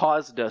 he's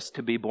caused us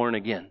to be born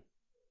again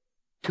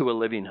to a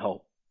living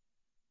hope.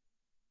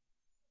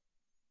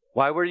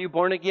 Why were you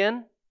born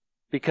again?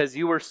 Because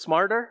you were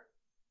smarter?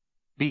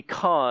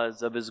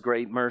 Because of his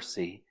great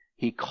mercy,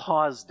 he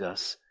caused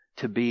us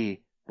to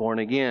be born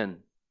again.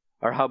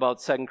 Or how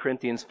about 2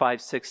 Corinthians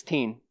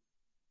 5:16?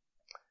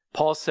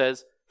 Paul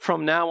says,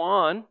 from now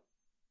on,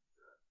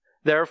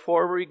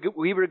 therefore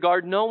we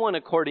regard no one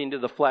according to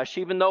the flesh.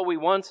 Even though we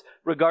once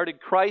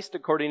regarded Christ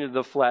according to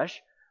the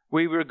flesh,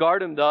 we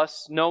regard him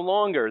thus no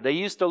longer. They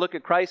used to look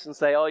at Christ and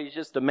say, oh, he's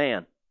just a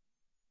man.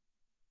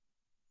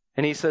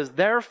 And he says,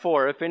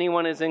 therefore, if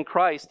anyone is in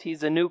Christ,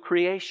 he's a new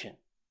creation.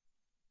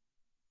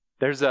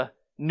 There's a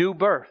new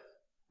birth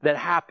that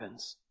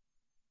happens.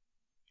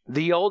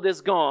 The old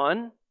is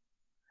gone,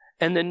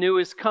 and the new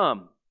is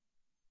come.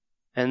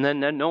 And then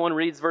no one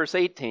reads verse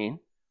 18.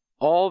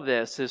 All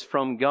this is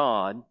from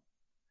God,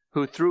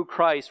 who through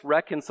Christ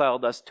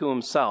reconciled us to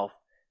himself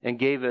and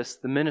gave us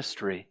the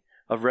ministry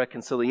of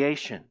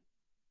reconciliation.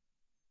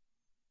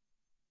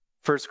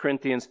 1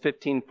 Corinthians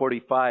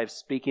 15:45,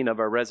 speaking of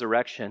our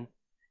resurrection,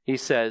 he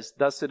says,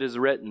 thus it is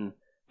written,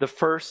 the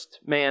first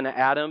man,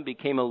 Adam,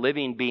 became a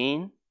living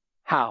being.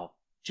 How?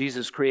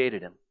 Jesus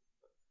created him.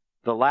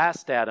 The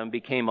last Adam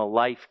became a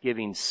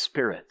life-giving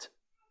spirit.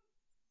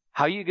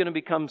 How are you going to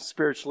become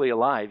spiritually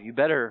alive? You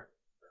better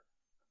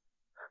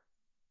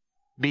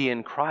be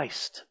in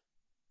Christ.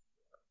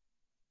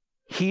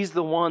 He's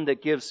the one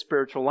that gives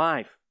spiritual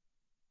life.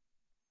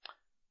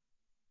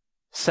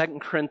 2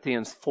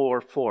 Corinthians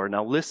 4:4.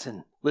 Now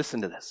listen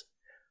to this.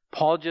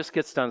 Paul just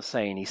gets done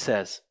saying, he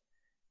says,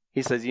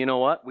 you know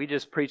what? We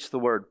just preach the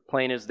word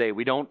plain as day.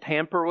 We don't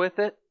tamper with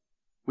it.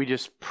 We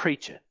just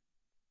preach it.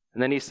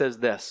 And then he says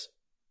this,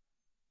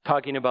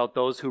 talking about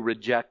those who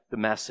reject the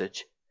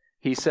message.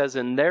 He says,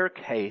 in their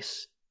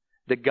case,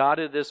 the God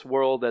of this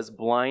world has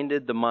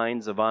blinded the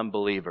minds of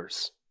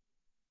unbelievers.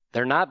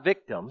 They're not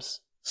victims.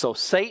 So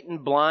Satan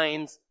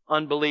blinds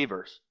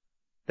unbelievers.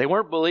 They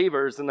weren't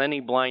believers and then he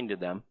blinded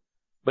them.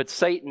 But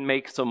Satan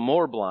makes them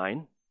more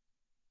blind.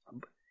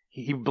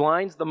 He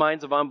blinds the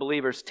minds of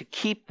unbelievers to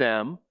keep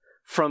them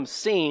from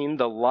seeing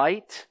the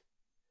light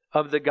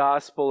of the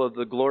gospel of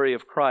the glory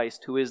of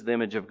Christ, who is the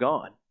image of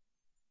God.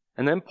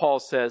 And then Paul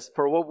says,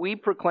 for what we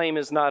proclaim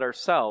is not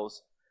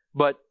ourselves,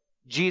 but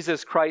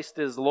Jesus Christ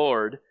is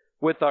Lord,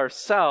 with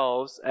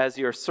ourselves as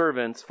your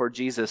servants for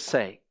Jesus'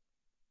 sake.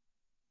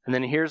 And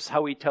then here's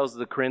how he tells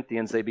the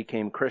Corinthians they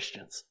became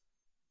Christians.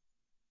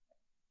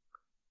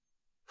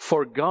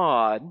 For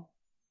God,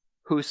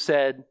 who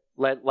said,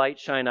 let light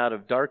shine out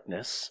of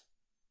darkness,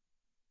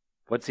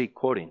 what's he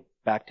quoting?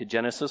 Back to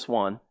Genesis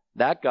 1.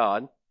 That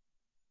God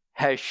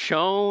has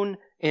shone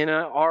in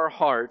our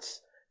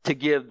hearts to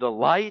give the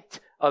light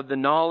of the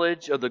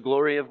knowledge of the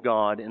glory of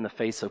God in the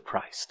face of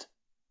Christ.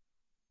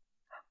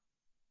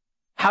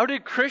 How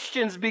did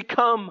Christians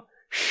become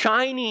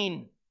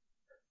shining?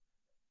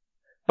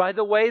 By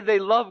the way they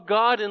love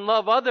God and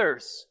love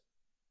others.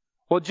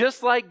 Well,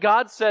 just like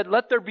God said,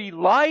 let there be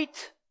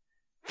light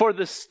for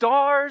the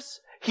stars,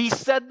 he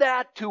said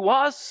that to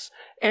us,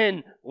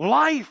 and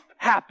life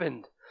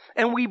happened.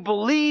 And we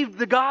believed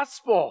the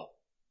gospel.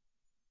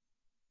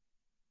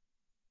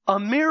 A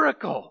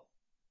miracle.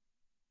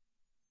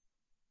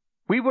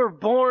 We were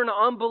born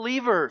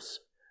unbelievers.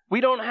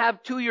 We don't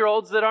have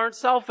 2-year-olds that aren't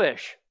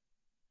selfish.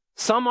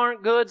 Some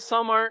aren't good,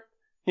 some aren't,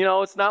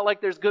 it's not like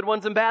there's good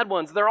ones and bad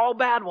ones. They're all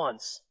bad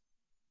ones.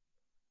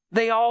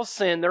 They all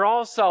sin. They're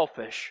all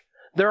selfish.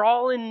 They're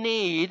all in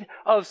need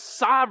of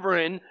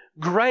sovereign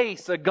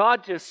grace, a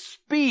God to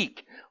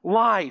speak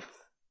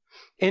life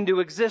into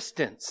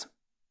existence.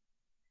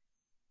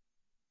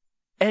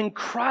 And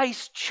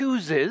Christ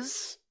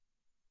chooses,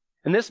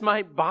 and this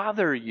might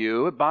bother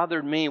you, it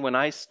bothered me when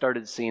I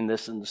started seeing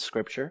this in the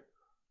Scripture,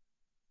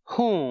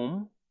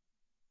 whom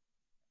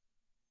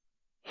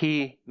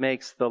he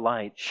makes the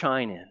light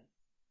shine in.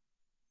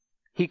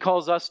 He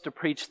calls us to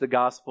preach the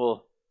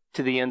gospel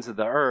to the ends of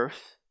the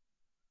earth.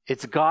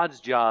 It's God's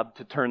job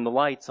to turn the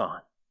lights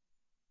on.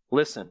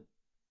 Listen,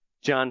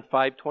 John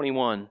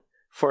 5:21.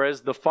 For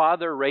as the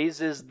Father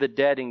raises the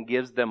dead and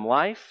gives them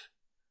life,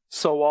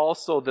 so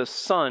also the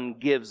Son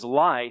gives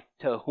life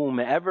to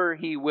whomever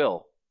he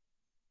will.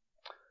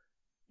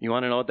 You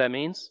want to know what that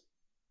means?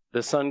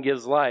 The Son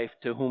gives life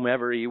to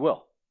whomever he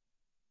will.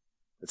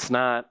 It's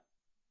not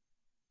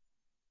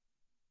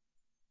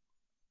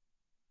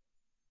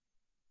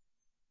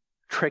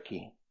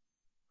tricky.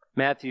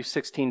 Matthew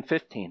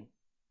 16:15.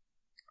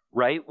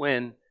 Right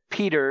when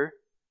Peter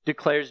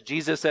declares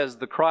Jesus as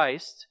the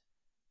Christ,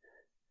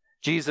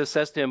 Jesus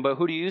says to him, but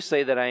who do you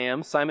say that I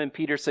am? Simon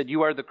Peter said,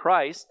 you are the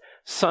Christ,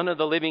 Son of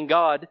the living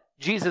God.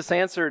 Jesus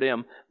answered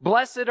him,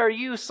 blessed are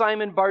you,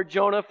 Simon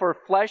Bar-Jonah, for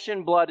flesh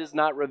and blood has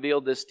not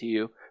revealed this to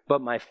you,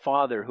 but my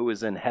Father who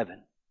is in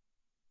heaven.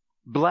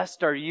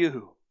 Blessed are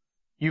you.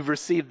 You've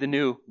received the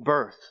new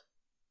birth.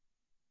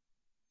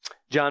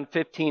 John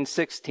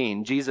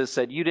 15:16, Jesus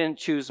said, you didn't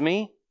choose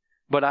me,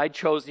 but I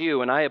chose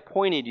you, and I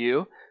appointed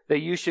you that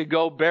you should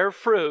go bear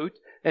fruit,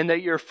 and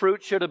that your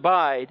fruit should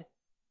abide.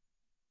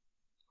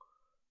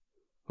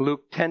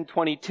 Luke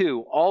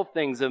 10:22, all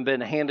things have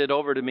been handed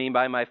over to me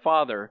by my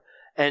Father,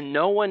 and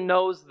no one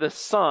knows the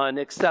Son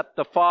except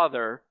the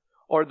Father,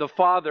 or the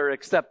Father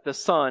except the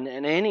Son,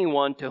 and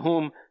anyone to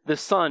whom the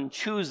Son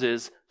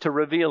chooses to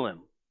reveal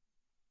him.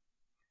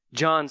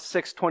 John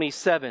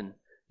 6:27,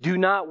 do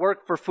not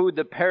work for food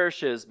that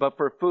perishes, but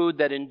for food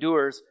that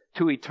endures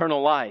to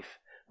eternal life,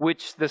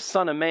 which the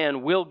Son of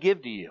Man will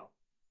give to you.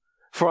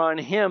 For on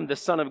him the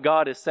Son of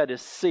God has set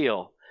his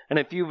seal. And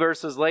a few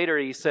verses later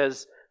he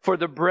says, For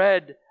the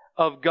bread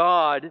of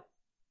God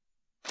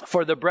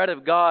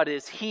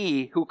is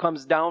he who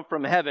comes down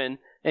from heaven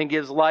and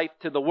gives life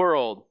to the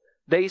world.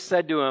 They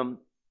said to him,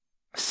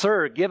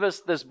 Sir, give us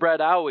this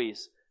bread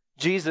always.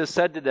 Jesus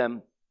said to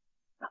them,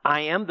 I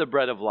am the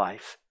bread of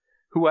life.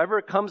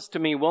 Whoever comes to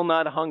me will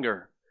not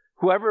hunger.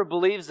 Whoever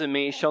believes in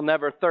me shall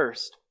never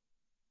thirst.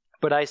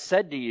 But I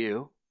said to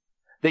you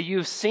that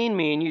you've seen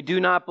me and you do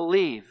not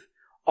believe.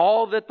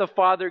 All that the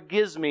Father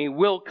gives me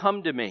will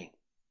come to me.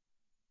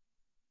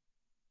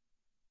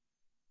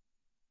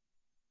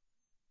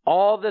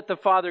 All that the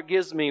Father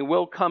gives me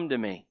will come to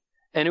me.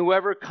 And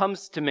whoever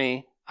comes to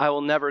me, I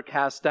will never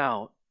cast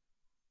out.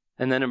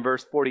 And then in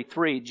verse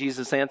 43,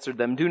 Jesus answered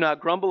them, do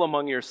not grumble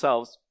among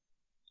yourselves.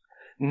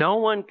 No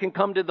one can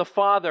come to the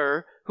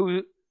Father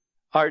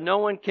no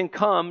one can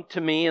come to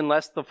me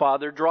unless the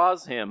Father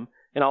draws him,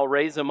 and I'll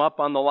raise him up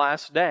on the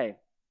last day.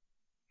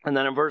 And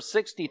then in verse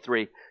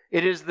 63,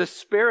 it is the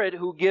Spirit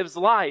who gives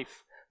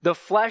life. The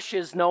flesh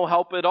is no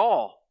help at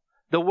all.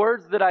 The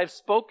words that I've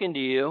spoken to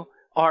you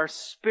are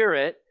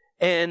spirit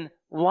and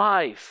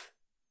life.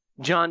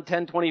 John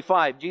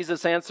 10:25,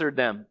 Jesus answered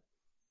them.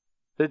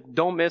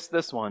 Don't miss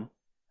this one.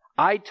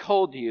 I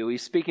told you,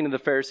 he's speaking to the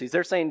Pharisees.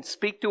 They're saying,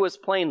 speak to us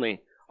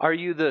plainly. Are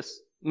you the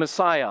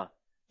Messiah?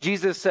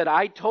 Jesus said,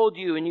 I told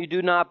you and you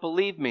do not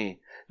believe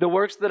me. The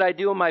works that I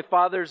do in my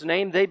Father's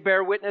name, they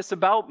bear witness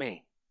about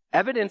me.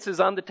 Evidence is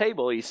on the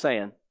table, he's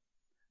saying.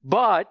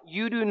 But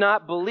you do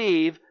not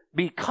believe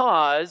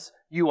because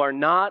you are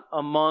not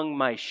among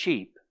my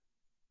sheep.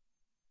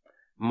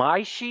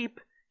 My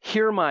sheep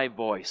hear my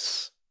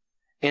voice,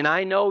 and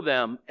I know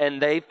them, and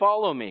they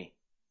follow me.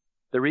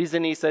 The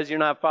reason he says you're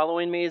not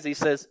following me is he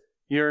says,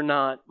 you're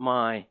not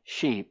my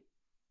sheep.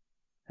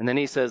 And then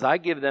he says, I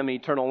give them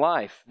eternal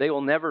life. They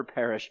will never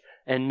perish,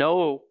 and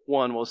no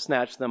one will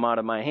snatch them out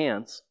of my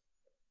hands.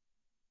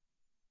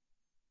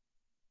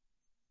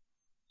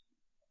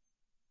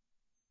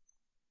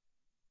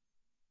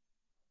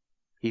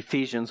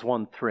 Ephesians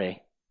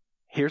 1:3.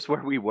 Here's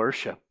where we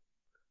worship.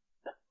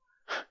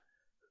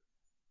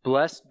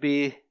 Blessed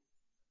be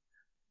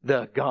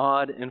the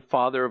God and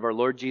Father of our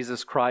Lord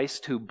Jesus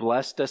Christ, who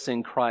blessed us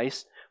in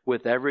Christ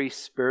with every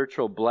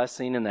spiritual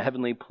blessing in the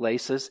heavenly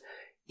places,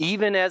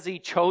 even as he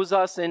chose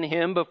us in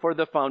him before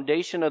the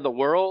foundation of the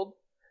world,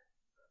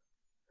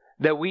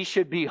 that we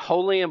should be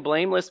holy and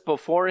blameless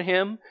before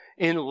him.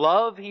 In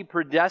love, he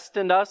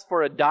predestined us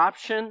for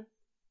adoption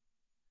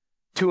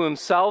to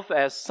himself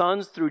as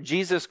sons through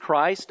Jesus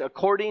Christ,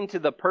 according to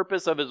the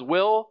purpose of his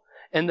will.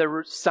 And the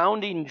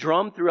resounding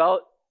drum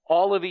throughout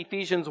all of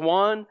Ephesians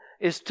 1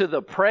 is to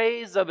the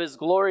praise of his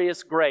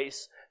glorious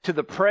grace. To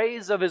the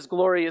praise of his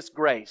glorious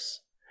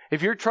grace.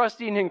 If you're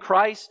trusting in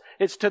Christ,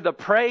 it's to the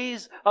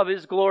praise of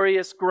his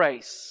glorious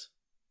grace.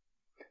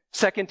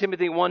 2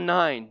 Timothy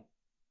 1:9.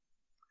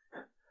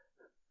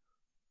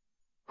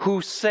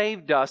 Who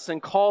saved us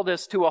and called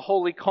us to a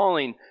holy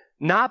calling,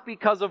 not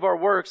because of our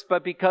works,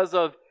 but because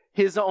of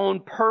his own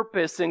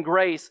purpose and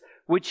grace,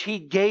 which he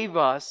gave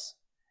us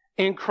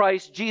in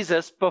Christ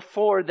Jesus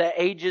before the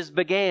ages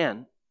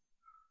began.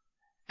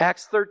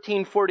 Acts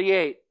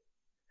 13:48.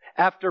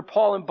 After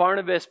Paul and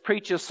Barnabas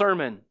preach a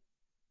sermon,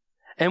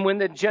 and when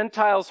the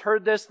Gentiles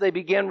heard this, they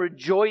began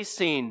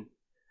rejoicing,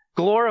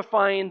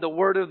 glorifying the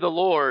word of the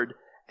Lord.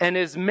 And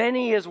as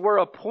many as were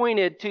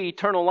appointed to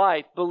eternal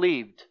life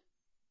believed.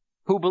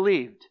 Who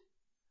believed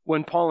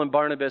when Paul and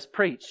Barnabas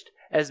preached?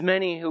 As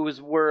many who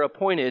were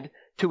appointed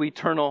to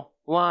eternal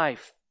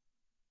life.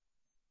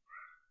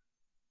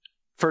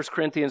 1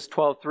 Corinthians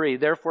 12:3.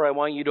 Therefore I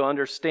want you to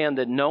understand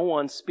that no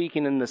one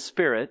speaking in the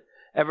Spirit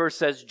ever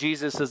says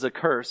Jesus is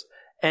accursed,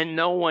 and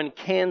no one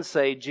can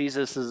say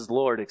Jesus is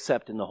Lord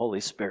except in the Holy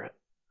Spirit.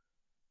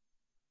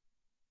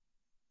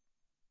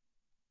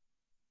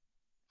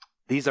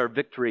 These are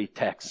victory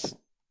texts.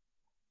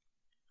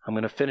 I'm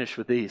going to finish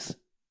with these.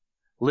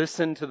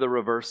 Listen to the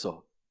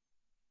reversal.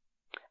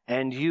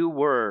 And you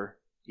were,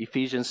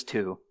 Ephesians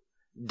 2,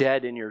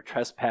 dead in your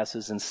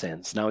trespasses and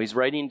sins. Now he's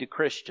writing to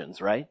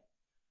Christians, right?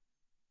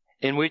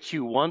 In which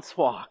you once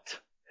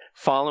walked,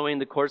 following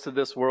the course of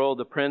this world,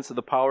 the prince of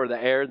the power of the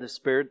air, the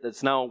spirit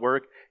that's now at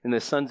work in the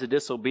sons of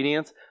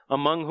disobedience,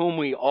 among whom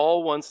we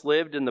all once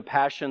lived in the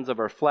passions of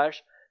our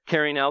flesh,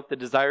 carrying out the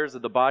desires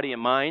of the body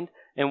and mind,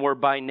 and were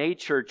by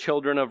nature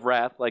children of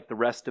wrath like the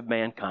rest of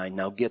mankind.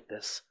 Now get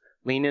this.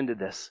 Lean into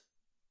this.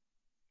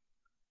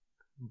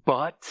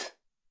 But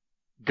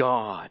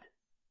God,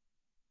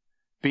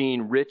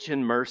 being rich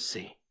in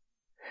mercy,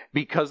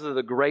 because of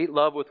the great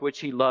love with which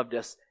he loved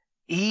us,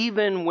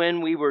 even when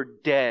we were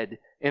dead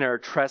in our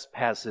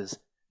trespasses,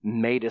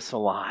 made us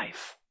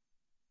alive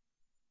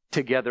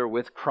together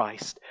with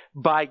Christ.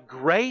 By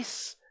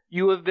grace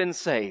you have been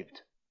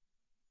saved,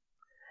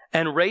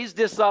 and raised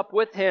us up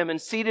with him and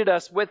seated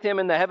us with him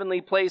in the heavenly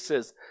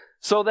places,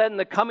 so that in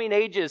the coming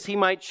ages he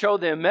might show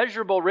the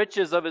immeasurable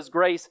riches of his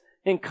grace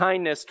and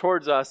kindness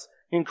towards us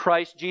in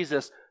Christ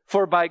Jesus.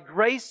 For by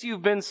grace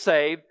you've been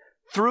saved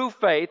through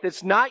faith.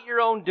 It's not your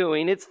own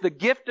doing. It's the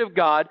gift of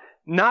God,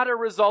 not a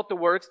result of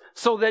works,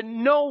 so that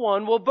no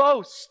one will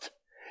boast.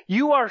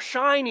 You are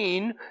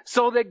shining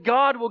so that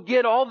God will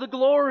get all the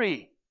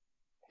glory.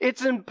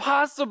 It's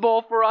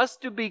impossible for us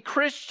to be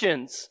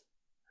Christians.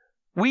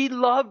 We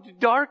loved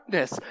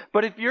darkness.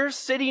 But if you're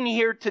sitting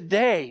here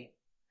today,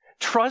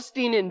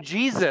 trusting in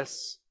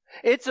Jesus,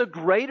 it's a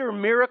greater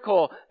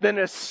miracle than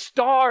a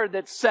star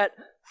that's set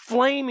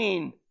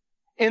flaming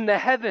in the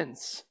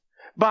heavens.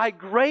 By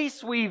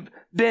grace we've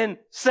been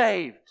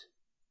saved.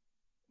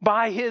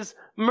 By His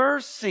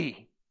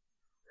mercy.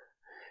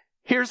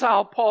 Here's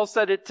how Paul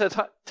said it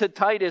to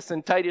Titus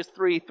in Titus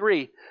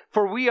 3:3.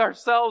 For we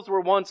ourselves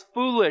were once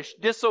foolish,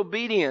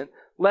 disobedient,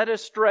 led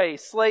astray,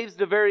 slaves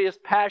to various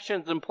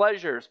passions and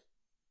pleasures,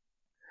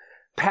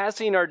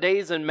 passing our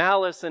days in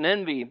malice and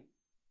envy,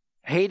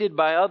 hated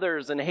by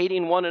others and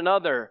hating one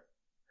another.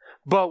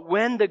 But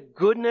when the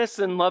goodness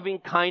and loving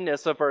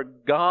kindness of our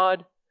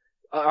God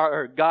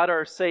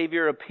our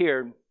Savior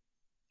appeared,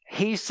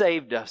 He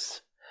saved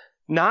us,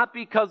 not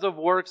because of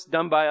works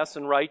done by us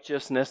in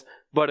righteousness,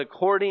 but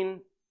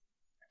according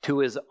to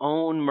His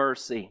own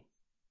mercy,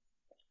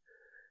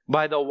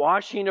 by the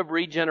washing of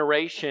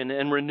regeneration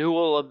and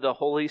renewal of the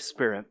Holy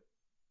Spirit,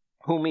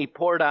 whom He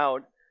poured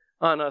out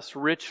on us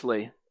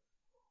richly.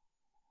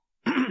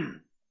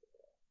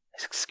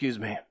 Excuse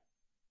me.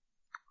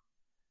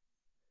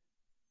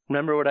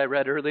 Remember what I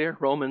read earlier?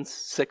 Romans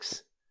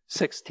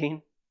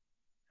 6:16.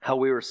 How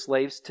we were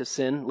slaves to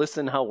sin.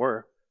 Listen how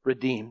we're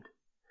redeemed.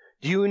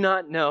 Do you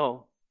not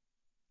know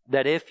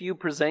that if you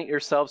present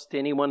yourselves to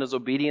anyone as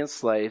obedient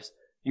slaves,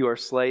 you are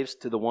slaves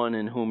to the one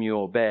in whom you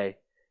obey,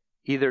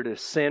 either to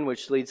sin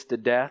which leads to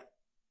death,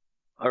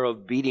 or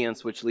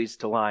obedience which leads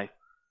to life?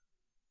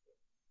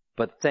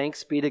 But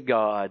thanks be to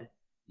God,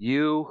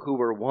 you who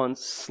were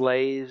once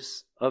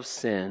slaves of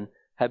sin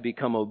have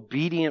become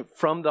obedient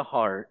from the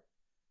heart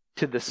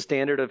to the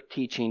standard of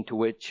teaching to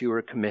which you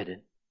were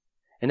committed,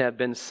 and have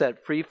been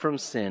set free from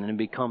sin and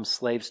become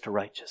slaves to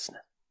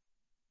righteousness.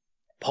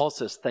 Paul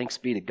says, thanks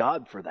be to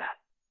God for that.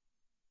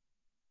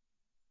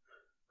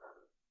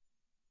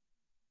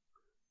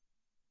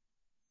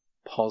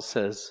 Paul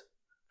says,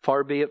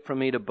 far be it from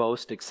me to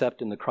boast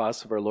except in the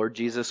cross of our Lord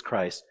Jesus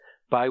Christ,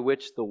 by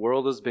which the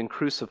world has been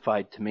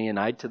crucified to me and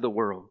I to the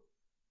world.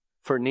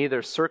 For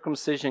neither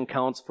circumcision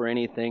counts for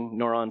anything,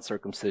 nor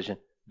uncircumcision,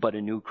 but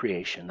a new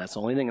creation. That's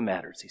the only thing that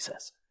matters, he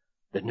says.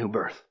 The new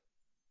birth.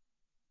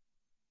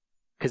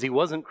 Because he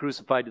wasn't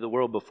crucified to the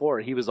world before.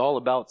 He was all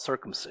about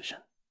circumcision.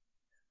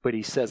 But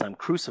he says, I'm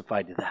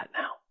crucified to that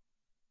now.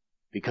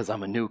 Because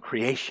I'm a new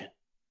creation.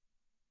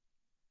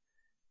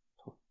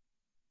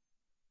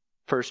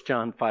 1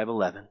 John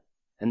 5:11.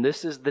 And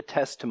this is the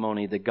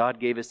testimony that God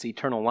gave us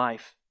eternal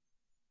life.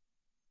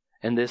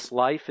 And this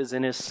life is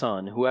in His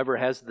Son. Whoever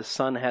has the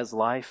Son has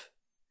life.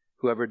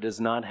 Whoever does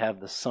not have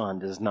the Son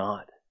does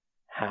not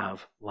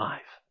have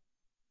life.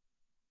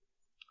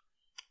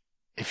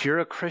 If you're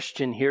a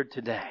Christian here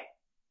today,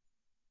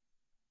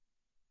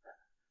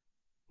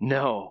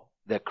 know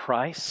that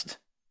Christ,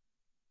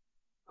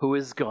 who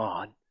is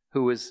God,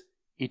 who is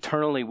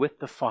eternally with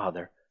the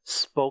Father,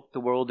 spoke the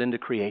world into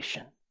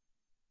creation.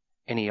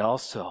 And He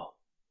also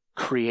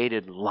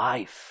created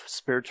life,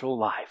 spiritual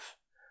life,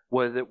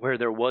 where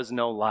there was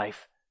no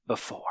life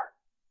before.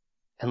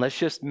 And let's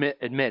just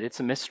admit it's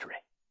a mystery.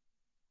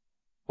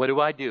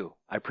 What do?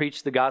 I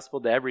preach the gospel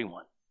to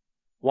everyone.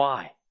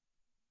 Why?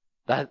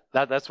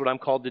 That's what I'm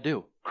called to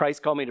do.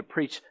 Christ called me to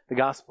preach the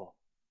gospel.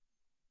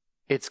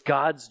 It's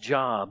God's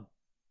job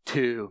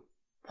to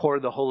pour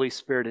the Holy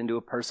Spirit into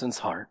a person's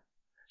heart,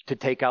 to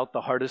take out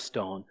the heart of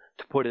stone,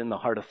 to put in the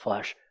heart of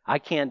flesh. I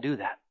can't do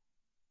that.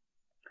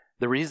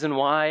 The reason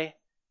why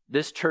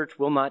this church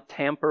will not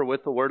tamper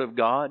with the Word of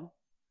God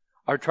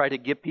or try to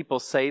get people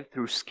saved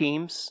through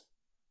schemes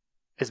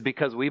is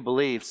because we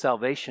believe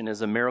salvation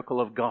is a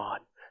miracle of God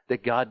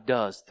that God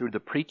does through the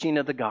preaching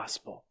of the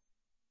gospel.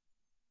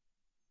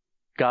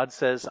 God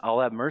says,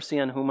 I'll have mercy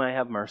on whom I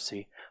have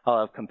mercy. I'll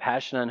have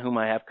compassion on whom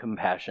I have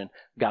compassion.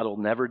 God will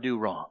never do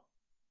wrong.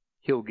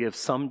 He'll give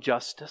some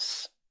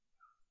justice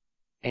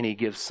and He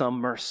gives some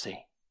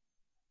mercy.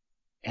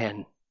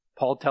 And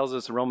Paul tells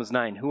us in Romans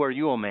 9, who are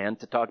you, O man,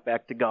 to talk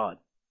back to God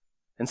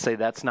and say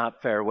that's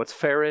not fair? What's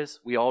fair is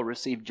we all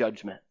receive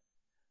judgment.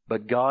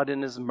 But God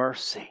in His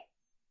mercy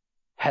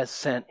has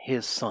sent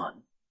His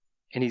Son,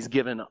 and He's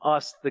given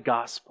us the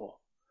gospel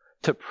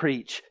to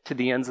preach to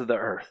the ends of the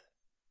earth.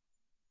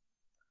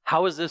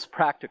 How is this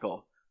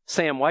practical?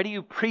 Sam, why do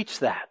you preach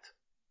that?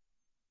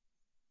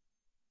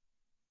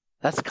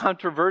 That's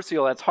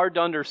controversial. That's hard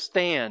to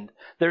understand.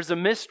 There's a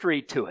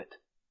mystery to it.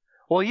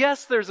 Well,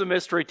 yes, there's a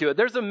mystery to it.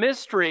 There's a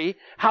mystery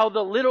how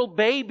the little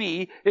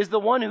baby is the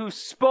one who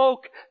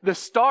spoke the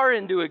star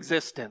into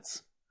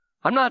existence.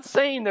 I'm not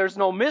saying there's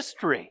no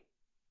mystery.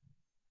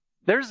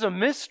 There's a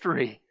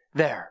mystery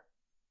there.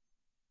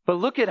 But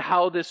look at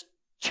how this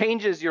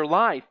changes your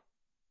life.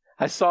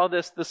 I saw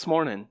this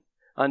morning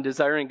on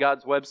Desiring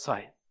God's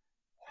website.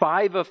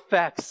 5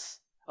 effects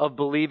of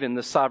believing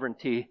the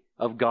sovereignty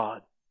of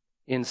God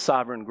in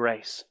sovereign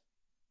grace.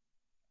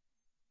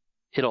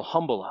 It'll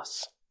humble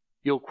us.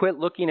 You'll quit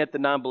looking at the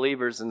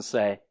non-believers and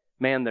say,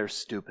 man, they're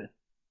stupid.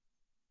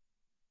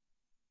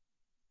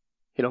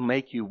 It'll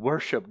make you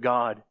worship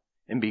God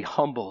and be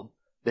humbled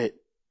that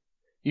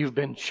you've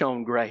been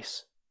shown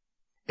grace.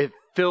 It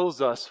fills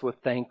us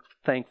with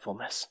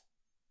thankfulness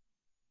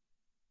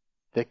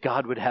that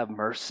God would have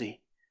mercy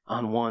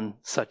on one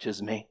such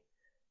as me.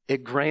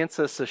 It grants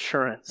us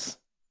assurance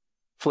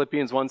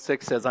Philippians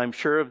 1:6 says, I'm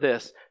sure of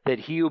this, that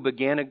he who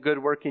began a good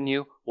work in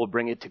you will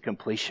bring it to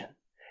completion.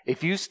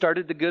 If you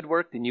started the good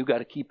work, then you got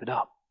to keep it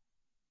up.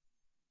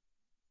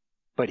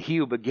 But he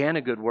who began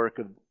a good work,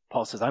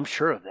 Paul says, I'm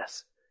sure of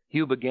this. He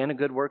who began a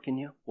good work in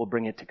you will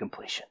bring it to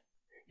completion.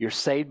 You're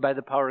saved by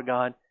the power of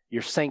God.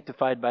 You're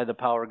sanctified by the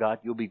power of God.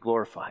 You'll be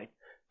glorified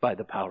by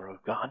the power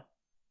of God.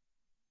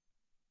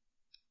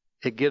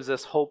 It gives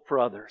us hope for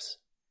others.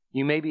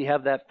 You maybe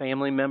have that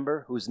family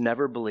member who's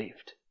never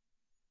believed,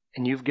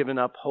 and you've given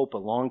up hope a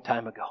long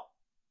time ago.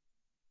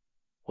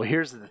 Well,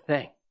 here's the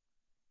thing.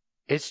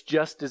 It's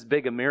just as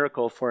big a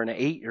miracle for an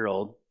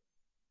 8-year-old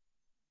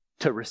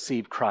to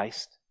receive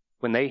Christ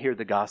when they hear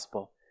the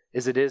gospel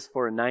as it is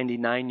for a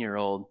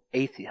 99-year-old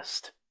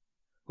atheist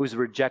who's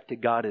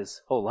rejected God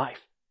his whole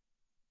life.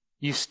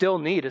 You still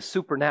need a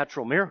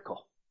supernatural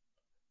miracle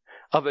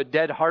of a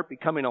dead heart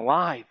becoming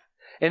alive.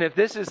 And if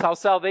this is how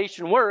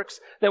salvation works,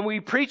 then we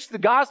preach the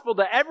gospel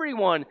to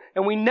everyone,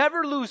 and we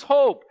never lose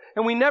hope,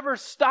 and we never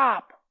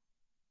stop.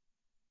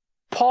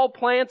 Paul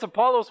plants,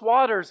 Apollos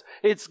waters.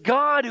 It's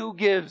God who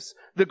gives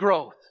the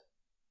growth.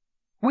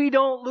 We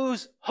don't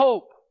lose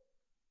hope.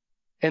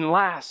 And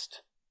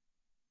last,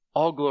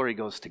 all glory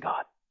goes to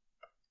God.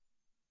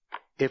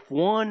 If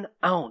 1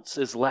 ounce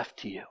is left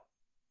to you,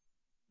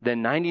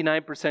 then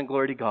 99%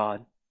 glory to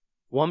God,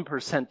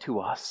 1% to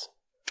us.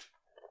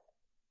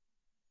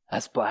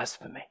 That's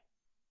blasphemy.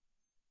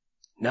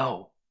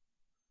 No.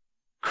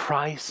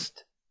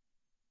 Christ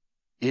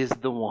is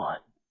the one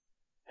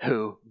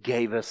who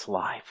gave us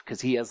life,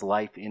 because he has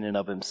life in and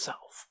of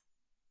himself.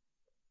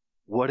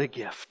 What a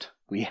gift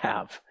we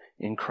have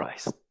in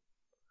Christ.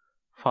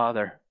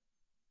 Father,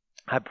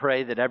 I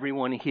pray that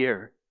everyone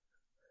here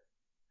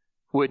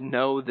would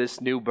know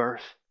this new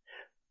birth.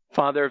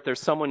 Father, if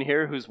there's someone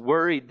here who's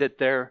worried that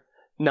they're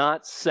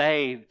not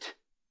saved,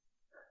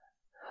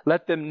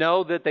 let them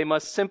know that they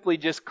must simply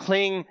just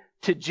cling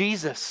to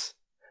Jesus,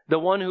 the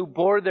one who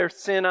bore their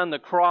sin on the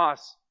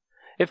cross.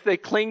 If they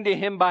cling to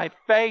him by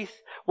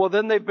faith, well,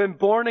 then they've been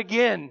born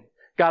again.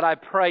 God, I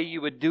pray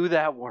you would do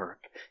that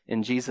work.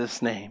 In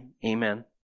Jesus' name, amen.